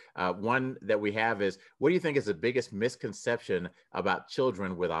her. One that we have is, what do you think is the biggest misconception about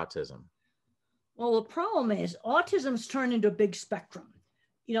children with autism? Well, the problem is autism's turned into a big spectrum.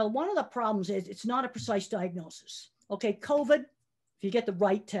 You know, one of the problems is it's not a precise diagnosis. Okay, COVID, if you get the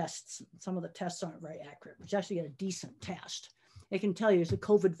right tests, some of the tests aren't very accurate, but you actually get a decent test. It can tell you is the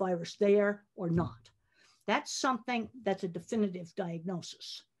COVID virus there or not. That's something that's a definitive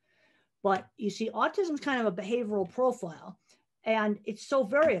diagnosis. But you see, autism is kind of a behavioral profile and it's so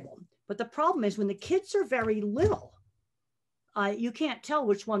variable. But the problem is when the kids are very little, you can't tell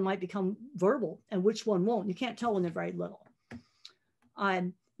which one might become verbal and which one won't. You can't tell when they're very little.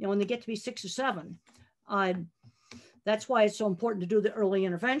 You know, when they get to be 6 or 7, that's why it's so important to do the early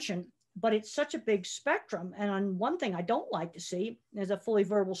intervention. But it's such a big spectrum. And on one thing I don't like to see is a fully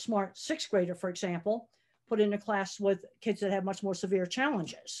verbal smart 6th grader, for example, put in a class with kids that have much more severe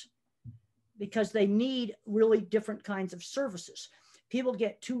challenges because they need really different kinds of services. People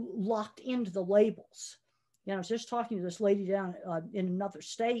get too locked into the labels. You know, I was just talking to this lady down in another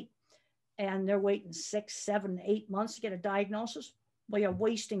state and they're waiting 6, 7, 8 months to get a diagnosis. Well, you're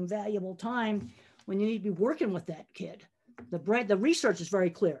wasting valuable time when you need to be working with that kid. The research is very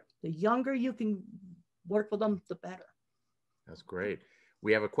clear. The younger you can work with them, the better. That's great.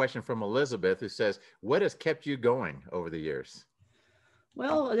 We have a question from Elizabeth who says, what has kept you going over the years?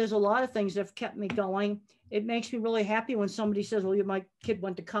 Well, there's a lot of things that have kept me going. It makes me really happy when somebody says, well, my kid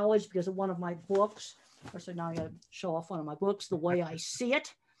went to college because of one of my books. Of course, now I got to show off one of my books, The Way I See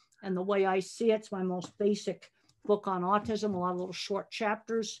It. And The Way I See It's my most basic book on autism, a lot of little short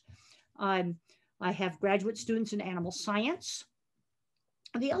chapters. I have graduate students in animal science.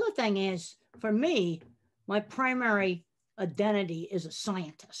 The other thing is, for me, my primary identity is a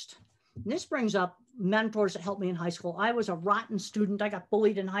scientist. And this brings up mentors that helped me in high school. I was a rotten student. I got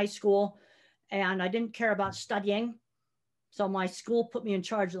bullied in high school and I didn't care about studying. So my school put me in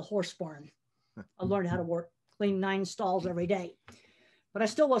charge of the horse barn. I learned how to work, clean 9 stalls every day. But I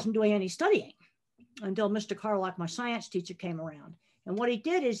still wasn't doing any studying until Mr. Carlock, my science teacher, came around. And what he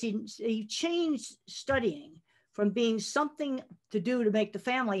did is he changed studying from being something to do to make the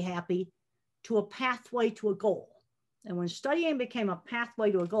family happy to a pathway to a goal. And when studying became a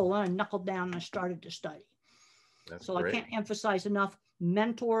pathway to a goal, I knuckled down and I started to study. That's so great. I can't emphasize enough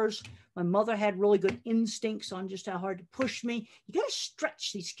mentors. My mother had really good instincts on just how hard to push me. You got to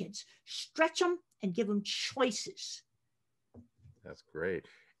stretch these kids, stretch them and give them choices. That's great.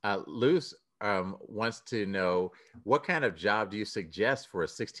 Luz wants to know, what kind of job do you suggest for a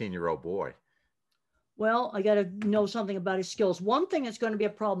 16-year-old boy? Well, I got to know something about his skills. One thing that's going to be a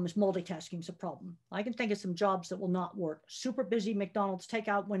problem is multitasking is a problem. I can think of some jobs that will not work. Super busy McDonald's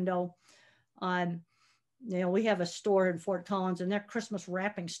takeout window. You know, we have a store in Fort Collins and their Christmas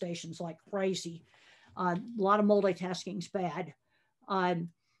wrapping stations like crazy. A lot of multitasking is bad.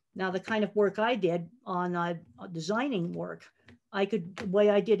 Now, the kind of work I did on designing work, the way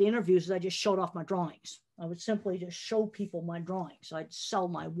I did interviews is I just showed off my drawings. I would simply just show people my drawings. I'd sell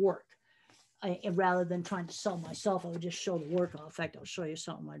my work. Rather than trying to sell myself, I would just show the work. In fact, I'll show you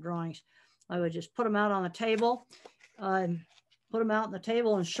some of my drawings. I would just put them out on the table. put them out on the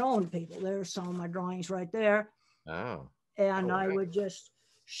table and show them to people. There's some of my drawings right there. Oh. And I would just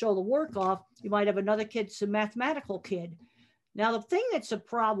show the work off. You might have another kid, some mathematical kid. Now, the thing that's a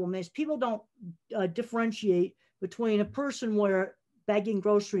problem is people don't differentiate between a person where bagging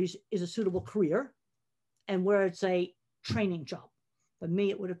groceries is a suitable career and where it's a training job. For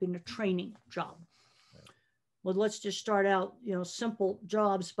me, it would have been a training job. Well, let's just start out, you know, simple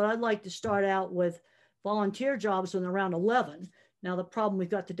jobs, but I'd like to start out with volunteer jobs when they're around 11. Now, the problem we've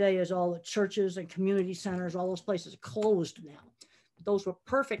got today is all the churches and community centers, all those places are closed now. Those were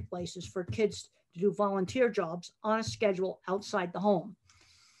perfect places for kids to do volunteer jobs on a schedule outside the home.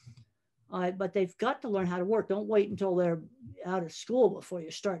 But they've got to learn how to work. Don't wait until they're out of school before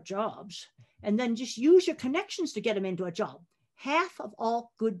you start jobs. And then just use your connections to get them into a job. Half of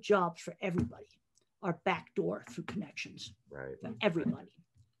all good jobs for everybody are backdoor through connections. Right. For everybody.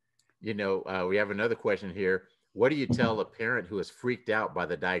 You know, we have another question here. What do you tell a parent who is freaked out by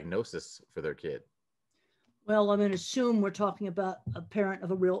the diagnosis for their kid? Well, I'm going to assume we're talking about a parent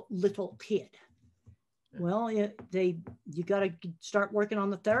of a real little kid. Well, you got to start working on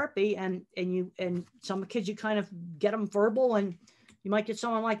the therapy, and some kids you kind of get them verbal, and you might get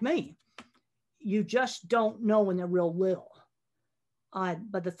someone like me. You just don't know when they're real little.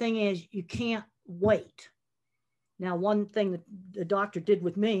 But the thing is, you can't wait. Now, one thing that the doctor did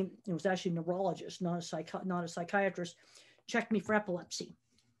with me, it was actually a neurologist, not a psychiatrist, checked me for epilepsy.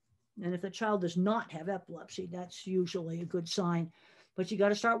 And if the child does not have epilepsy, that's usually a good sign. But you got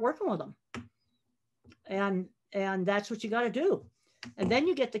to start working with them. And that's what you got to do. And then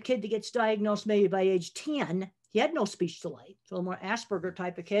you get the kid that gets diagnosed maybe by age 10. He had no speech delay, so a more Asperger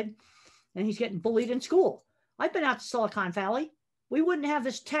type of kid, and he's getting bullied in school. I've been out to Silicon Valley. We wouldn't have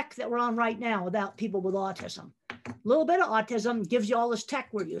this tech that we're on right now without people with autism. A little bit of autism gives you all this tech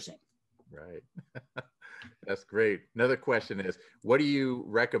we're using. Right. That's great. Another question is, what do you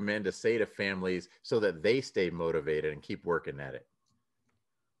recommend to say to families so that they stay motivated and keep working at it?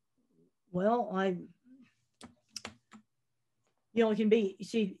 Well, it can be, you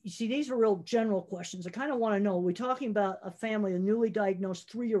see, these are real general questions. I kind of want to know, are we talking about a family, a newly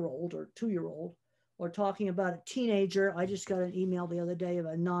diagnosed 3-year-old or 2-year-old, or talking about a teenager? I just got an email the other day of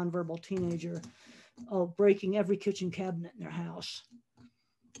a nonverbal teenager breaking every kitchen cabinet in their house.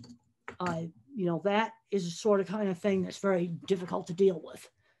 That is a sort of kind of thing that's very difficult to deal with.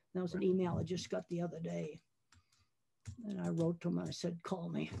 That was an email I just got the other day. And I wrote to him and I said, call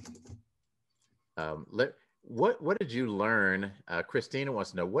me. What did you learn? Christina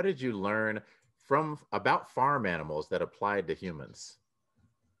wants to know, what did you learn about farm animals that applied to humans?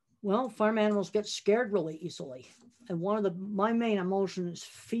 Well, farm animals get scared really easily. And my main emotion is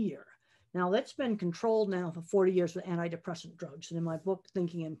fear. Now, that's been controlled now for 40 years with antidepressant drugs. And in my book,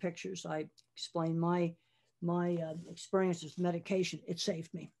 Thinking in Pictures, I explain my experiences with medication. It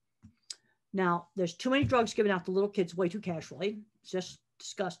saved me. Now, there's too many drugs given out to little kids way too casually. It's just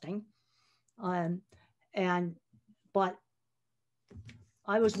disgusting. But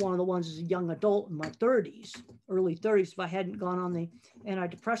I was one of the ones as a young adult in my 30s, early 30s. If I hadn't gone on the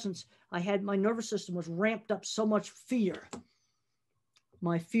antidepressants, my nervous system was ramped up so much fear.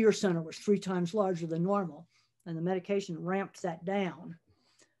 My fear center was 3 times larger than normal, and the medication ramped that down.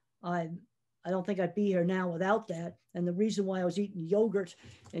 I don't think I'd be here now without that. And the reason why I was eating yogurt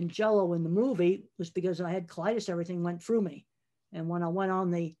and Jell-O in the movie was because I had colitis. Everything went through me. And when I went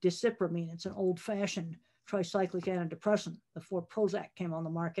on the disipramine, it's an old-fashioned tricyclic antidepressant before Prozac came on the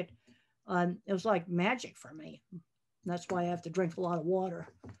market, it was like magic for me. That's why I have to drink a lot of water.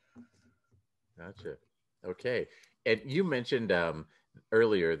 Gotcha. Okay. And you mentioned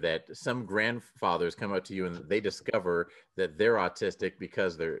earlier that some grandfathers come up to you and they discover that they're autistic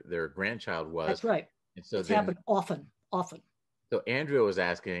because their grandchild was. That's right. And so it's happened often. So Andrea was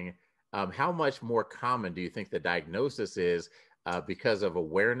asking, how much more common do you think the diagnosis is because of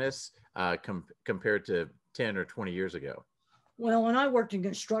awareness compared to 10 or 20 years ago? Well, when I worked in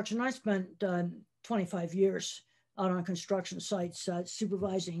construction, I spent 25 years out on construction sites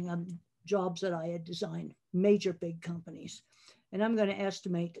supervising jobs that I had designed, major big companies. And I'm going to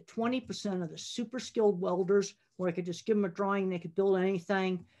estimate that 20% of the super skilled welders, where I could just give them a drawing, they could build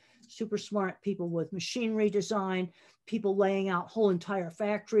anything, super smart people with machinery design, people laying out whole entire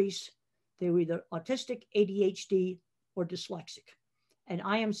factories, they were either autistic, ADHD, or dyslexic. And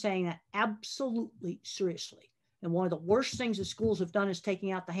I am saying that absolutely seriously. And one of the worst things the schools have done is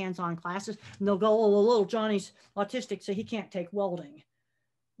taking out the hands-on classes. And they'll go, oh, well, little Johnny's autistic, so he can't take welding.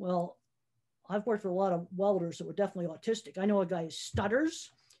 Well, I've worked with a lot of welders that were definitely autistic. I know a guy who stutters,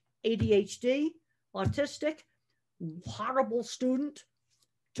 ADHD, autistic, horrible student,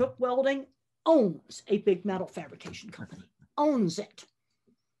 took welding, owns a big metal fabrication company, owns it.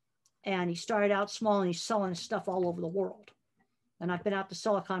 And he started out small and he's selling stuff all over the world. And I've been out to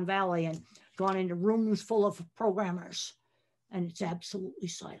Silicon Valley and gone into rooms full of programmers, and it's absolutely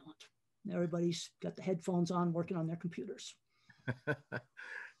silent. Everybody's got the headphones on working on their computers.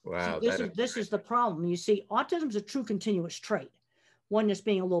 Wow. So this is the problem. You see, autism is a true continuous trait. One that's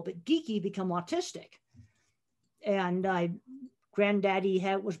being a little bit geeky become autistic. And granddaddy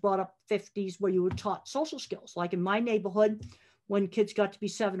was brought up 50s where you were taught social skills. Like in my neighborhood, when kids got to be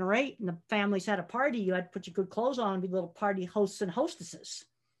 7 or 8 and the families had a party, you had to put your good clothes on and be little party hosts and hostesses.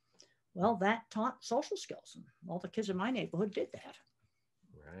 Well, that taught social skills. And all the kids in my neighborhood did that.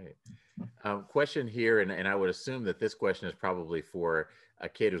 Right. Question here, and I would assume that this question is probably for a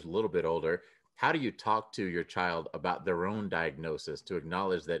kid who's a little bit older. How do you talk to your child about their own diagnosis to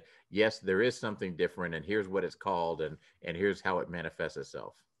acknowledge that, yes, there is something different and here's what it's called and here's how it manifests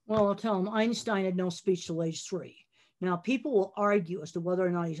itself? Well, I'll tell them Einstein had no speech till age 3. Now, people will argue as to whether or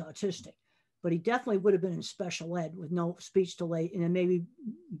not he's autistic, but he definitely would have been in special ed with no speech till age, and then maybe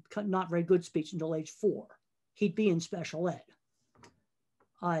not very good speech until age 4. He'd be in special ed.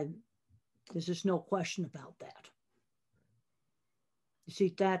 There's just no question about that. You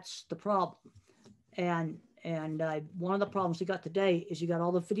see, that's the problem. And one of the problems we got today is you got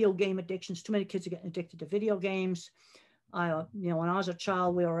all the video game addictions. Too many kids are getting addicted to video games. When I was a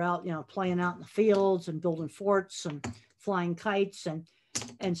child, we were out, playing out in the fields and building forts and flying kites,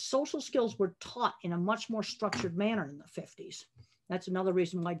 and social skills were taught in a much more structured manner in the 50s. That's another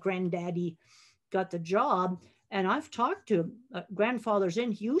reason why granddaddy got the job. And I've talked to grandfathers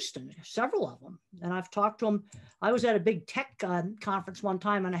in Houston, several of them, and I've talked to them. I was at a big tech conference one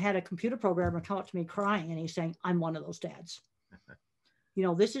time, and I had a computer programmer come up to me crying, and he's saying, "I'm one of those dads."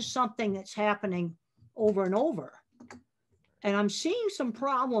 This is something that's happening over and over. And I'm seeing some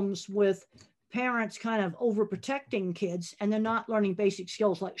problems with parents kind of overprotecting kids, and they're not learning basic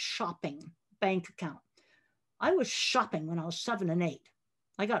skills like shopping, bank account. I was shopping when I was 7 and 8.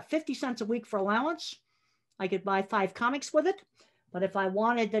 I got 50 cents a week for allowance. I could buy 5 comics with it. But if I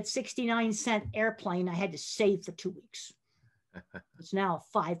wanted that 69-cent airplane, I had to save for 2 weeks. It's now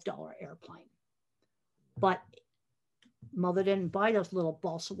a $5 airplane. But mother didn't buy those little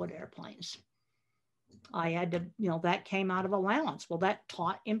balsa wood airplanes. I had to, that came out of allowance. Well, that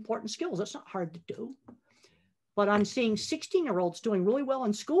taught important skills. That's not hard to do. But I'm seeing 16-year-olds doing really well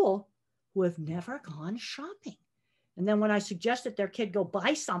in school who have never gone shopping. And then when I suggested their kid go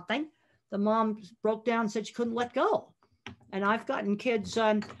buy something, the mom broke down and said she couldn't let go. And I've gotten kids,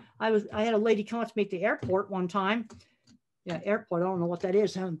 I had a lady come up to me at the airport one time. Yeah, airport, I don't know what that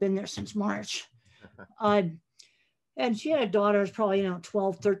is. I haven't been there since March. And she had a daughter who's probably,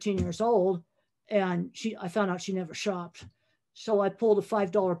 12, 13 years old. And I found out she never shopped. So I pulled a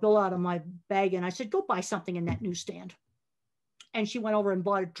 $5 bill out of my bag and I said, "Go buy something in that newsstand." And she went over and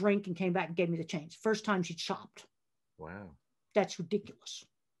bought a drink and came back and gave me the change. First time she'd shopped. Wow. That's ridiculous.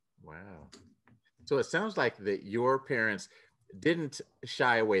 Wow. So it sounds like that your parents didn't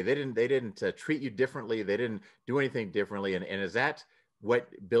shy away. They didn't treat you differently. They didn't do anything differently. And is that what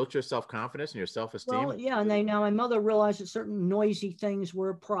built your self-confidence and your self-esteem? Well, yeah. And now my mother realized that certain noisy things were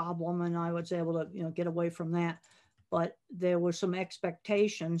a problem, and I was able to, get away from that. But there were some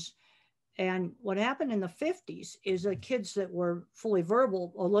expectations. And what happened in the 50s is that kids that were fully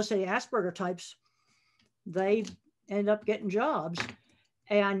verbal, or let's say Asperger types, they ended up getting jobs.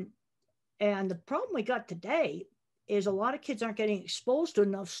 And the problem we got today is a lot of kids aren't getting exposed to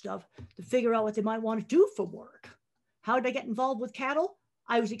enough stuff to figure out what they might want to do for work. How did I get involved with cattle?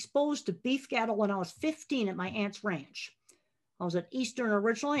 I was exposed to beef cattle when I was 15 at my aunt's ranch. I was at Eastern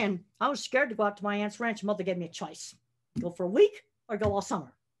originally, and I was scared to go out to my aunt's ranch. Mother gave me a choice: go for a week or go all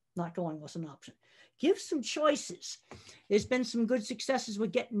summer. Not going was an option. Give some choices. There's been some good successes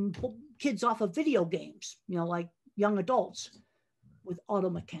with getting kids off of video games, like young adults, with auto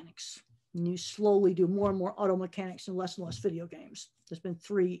mechanics. And you slowly do more and more auto mechanics and less video games. There's been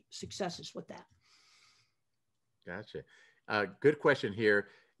 3 successes with that. Gotcha. Good question here.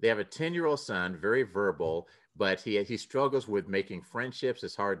 They have a 10-year-old son, very verbal, but he struggles with making friendships.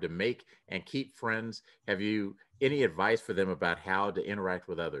 It's hard to make and keep friends. Have you any advice for them about how to interact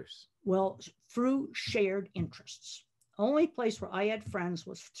with others? Well, through shared interests. Only place where I had friends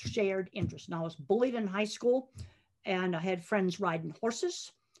was shared interests. And I was bullied in high school, and I had friends riding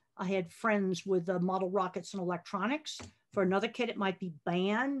horses. I had friends with model rockets and electronics. For another kid, it might be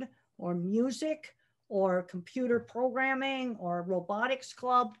band or music or computer programming or robotics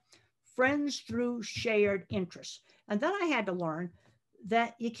club. Friends through shared interests. And then I had to learn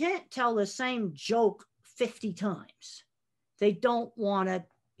that you can't tell the same joke 50 times. They don't want to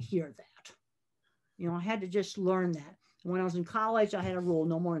hear that. I had to just learn that. When I was in college, I had a rule,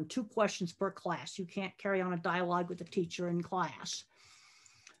 no more than 2 questions per class. You can't carry on a dialogue with the teacher in class.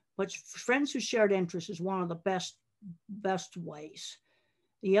 But friends who shared interests is one of the best ways.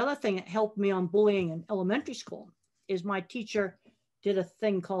 The other thing that helped me on bullying in elementary school is my teacher did a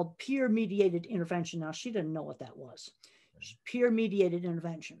thing called peer-mediated intervention. Now, she didn't know what that was. Peer-mediated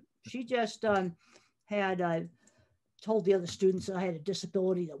intervention. She just had told the other students that I had a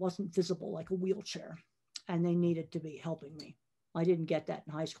disability that wasn't visible, like a wheelchair, and they needed to be helping me. I didn't get that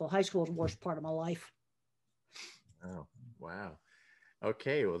in high school. High school was the worst part of my life. Oh, wow.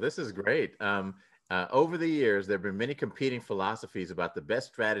 Okay, well, this is great. Over the years, there have been many competing philosophies about the best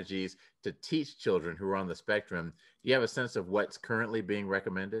strategies to teach children who are on the spectrum. Do you have a sense of what's currently being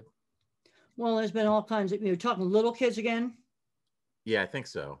recommended? Well, there's been all kinds of, you're talking little kids again? Yeah, I think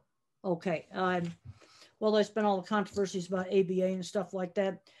so. Okay. Well, there's been all the controversies about ABA and stuff like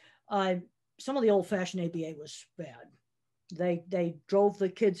that. Some of the old-fashioned ABA was bad. They drove the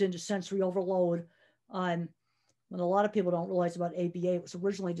kids into sensory overload. What a lot of people don't realize about ABA, it was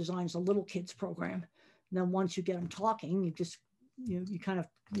originally designed as a little kids program. And then once you get them talking, you kind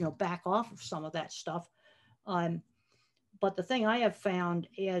of back off of some of that stuff. But the thing I have found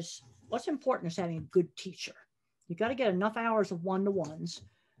is what's important is having a good teacher. You got to get enough hours of one-to-ones.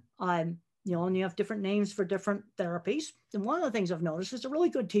 And you have different names for different therapies. And one of the things I've noticed is the really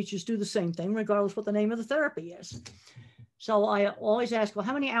good teachers do the same thing, regardless what the name of the therapy is. So I always ask, well,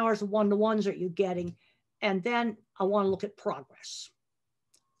 how many hours of one-to-ones are you getting? And then I want to look at progress,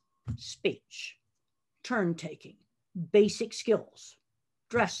 speech, turn taking, basic skills,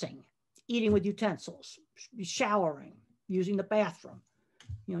 dressing, eating with utensils, showering, using the bathroom,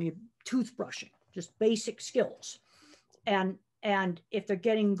 your toothbrushing, just basic skills. And if they're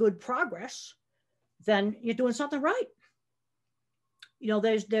getting good progress, then you're doing something right.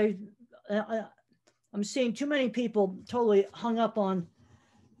 I'm seeing too many people totally hung up on,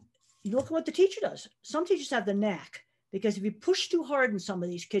 you look at what the teacher does. Some teachers have the knack, because if you push too hard in some of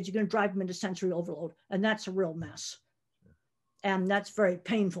these kids, you're going to drive them into sensory overload. And that's a real mess. And that's very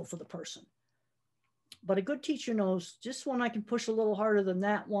painful for the person. But a good teacher knows this one I can push a little harder than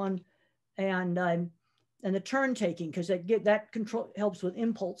that one. And the turn taking, because that control helps with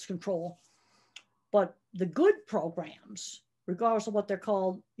impulse control. But the good programs, regardless of what they're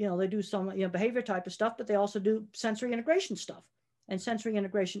called, they do some behavior type of stuff, but they also do sensory integration stuff. And sensory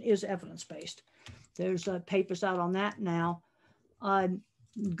integration is evidence-based. There's papers out on that now.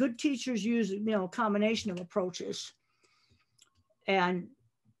 Good teachers use a combination of approaches. And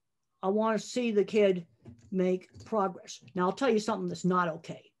I want to see the kid make progress. Now, I'll tell you something that's not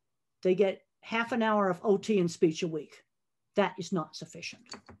okay. They get half an hour of OT and speech a week. That is not sufficient.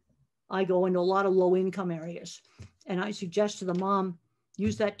 I go into a lot of low-income areas, and I suggest to the mom,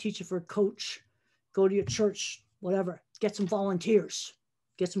 use that teacher for a coach, go to your church, whatever, get some volunteers,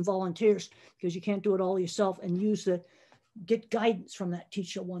 because you can't do it all yourself, and get guidance from that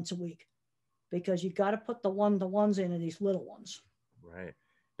teacher once a week, because you've got to put the one-to-ones into these little ones. Right.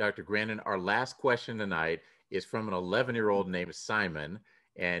 Dr. Grandin, our last question tonight is from an 11-year-old named Simon,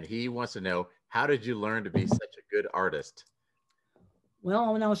 and he wants to know, how did you learn to be such a good artist?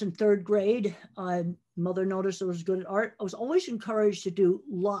 Well, when I was in 3rd grade, mother noticed I was good at art. I was always encouraged to do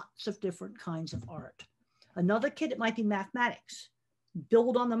lots of different kinds of art. Another kid, it might be mathematics.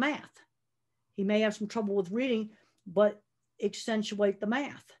 Build on the math. He may have some trouble with reading, but accentuate the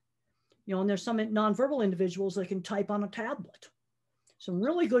math. And there's some nonverbal individuals that can type on a tablet. Some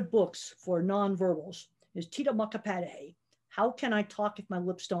really good books for nonverbals is Tita Mukapadahe, How Can I Talk If My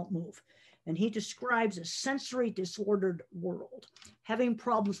Lips Don't Move? And he describes a sensory disordered world, having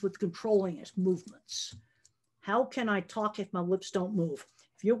problems with controlling his movements. How can I talk if my lips don't move?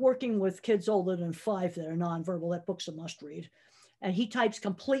 If you're working with kids older than 5 that are nonverbal, that book's a must read. And he types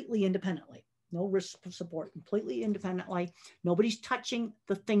completely independently, no wrist support, completely independently. Nobody's touching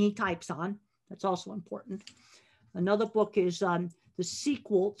the thing he types on. That's also important. Another book is the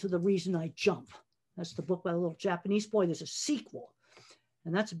sequel to The Reason I Jump. That's the book by the little Japanese boy. There's a sequel.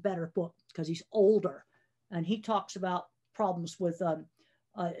 And that's a better book because he's older. And he talks about problems with not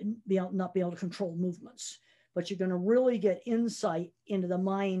being able to control movements. But you're going to really get insight into the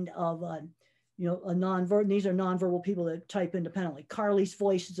mind of, a nonverbal. These are nonverbal people that type independently. Carly's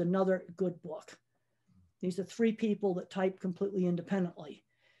Voice is another good book. These are 3 people that type completely independently.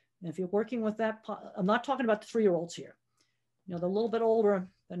 And if you're working with that, I'm not talking about the 3-year-olds here. They're a little bit older,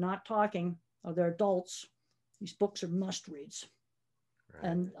 they're not talking, or they're adults. These books are must reads.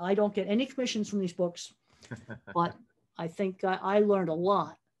 Right. And I don't get any commissions from these books, but I think I learned a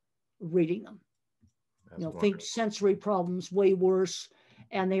lot reading them. Think sensory problems way worse.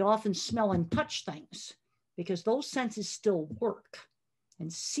 And they often smell and touch things because those senses still work.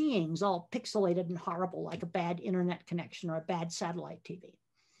 And seeing's all pixelated and horrible, like a bad internet connection or a bad satellite TV.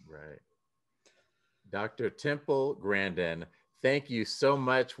 Right. Dr. Temple Grandin, thank you so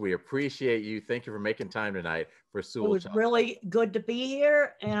much. We appreciate you. Thank you for making time tonight for Sewell. It was really good to be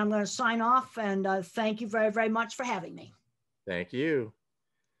here, and I'm going to sign off, and thank you very, very much for having me. Thank you.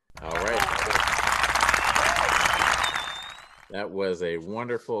 All right. That was a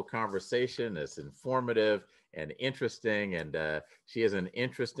wonderful conversation. It's informative and interesting, and she is an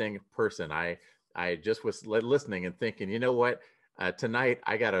interesting person. I just was listening and thinking, you know what? Tonight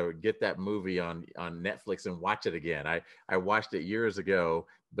I gotta get that movie on Netflix and watch it again. I watched it years ago,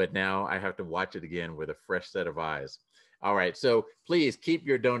 but now I have to watch it again with a fresh set of eyes. All right, so please keep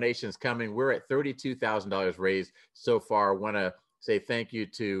your donations coming. We're at $32,000 raised so far. I want to say thank you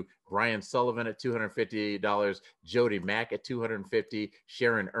to Brian Sullivan at $250, Jody Mack at $250,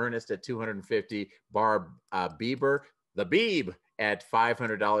 Sharon Ernest at $250, Barb Bieber, the Beeb at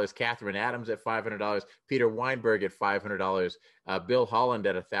 $500, Catherine Adams at $500, Peter Weinberg at $500, Bill Holland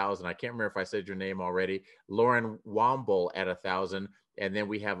at $1,000. I can't remember if I said your name already. Lauren Womble at $1,000. And then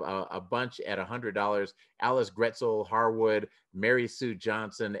we have a bunch at $100. Alice Gretzel Harwood, Mary Sue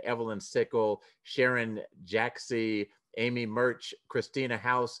Johnson, Evelyn Sickle, Sharon Jaxie, Amy Murch, Christina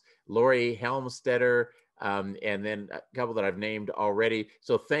House, Lori Helmstetter, and then a couple that I've named already.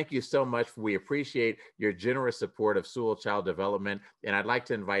 So thank you so much. We appreciate your generous support of Sewell Child Development. And I'd like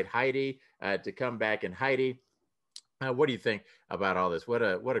to invite Heidi to come back. And Heidi, what do you think about all this? What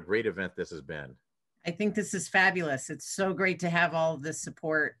a great event this has been. I think this is fabulous. It's so great to have all of this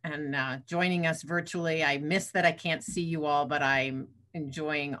support and joining us virtually. I miss that I can't see you all, but I'm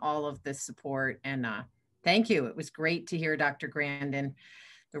enjoying all of this support. And thank you. It was great to hear Dr. Grandin,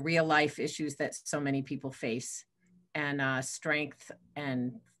 the real life issues that so many people face, and strength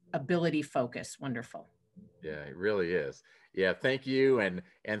and ability focus. Wonderful. Yeah, it really is. Yeah, thank you. And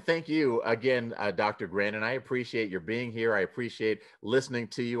thank you again, Dr. Grandin. I appreciate your being here. I appreciate listening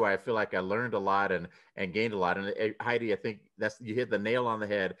to you. I feel like I learned a lot and gained a lot. And Heidi, I think you hit the nail on the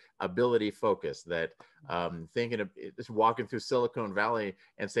head, ability focus, that thinking of just walking through Silicon Valley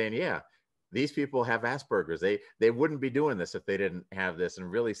and saying, yeah, these people have Asperger's. They wouldn't be doing this if they didn't have this,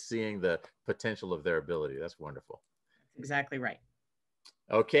 and really seeing the potential of their ability. That's wonderful. Exactly right.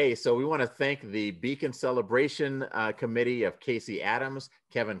 Okay, so we want to thank the Beacon Celebration Committee of Casey Adams,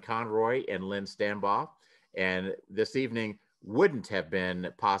 Kevin Conroy, and Lynn Stambaugh. And this evening wouldn't have been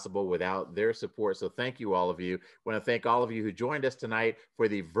possible without their support. So thank you, all of you. I want to thank all of you who joined us tonight for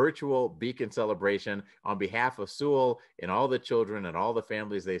the virtual Beacon celebration. On behalf of Sewell and all the children and all the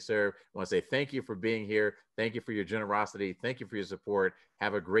families they serve, I want to say thank you for being here. Thank you for your generosity. Thank you for your support.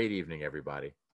 Have a great evening, everybody.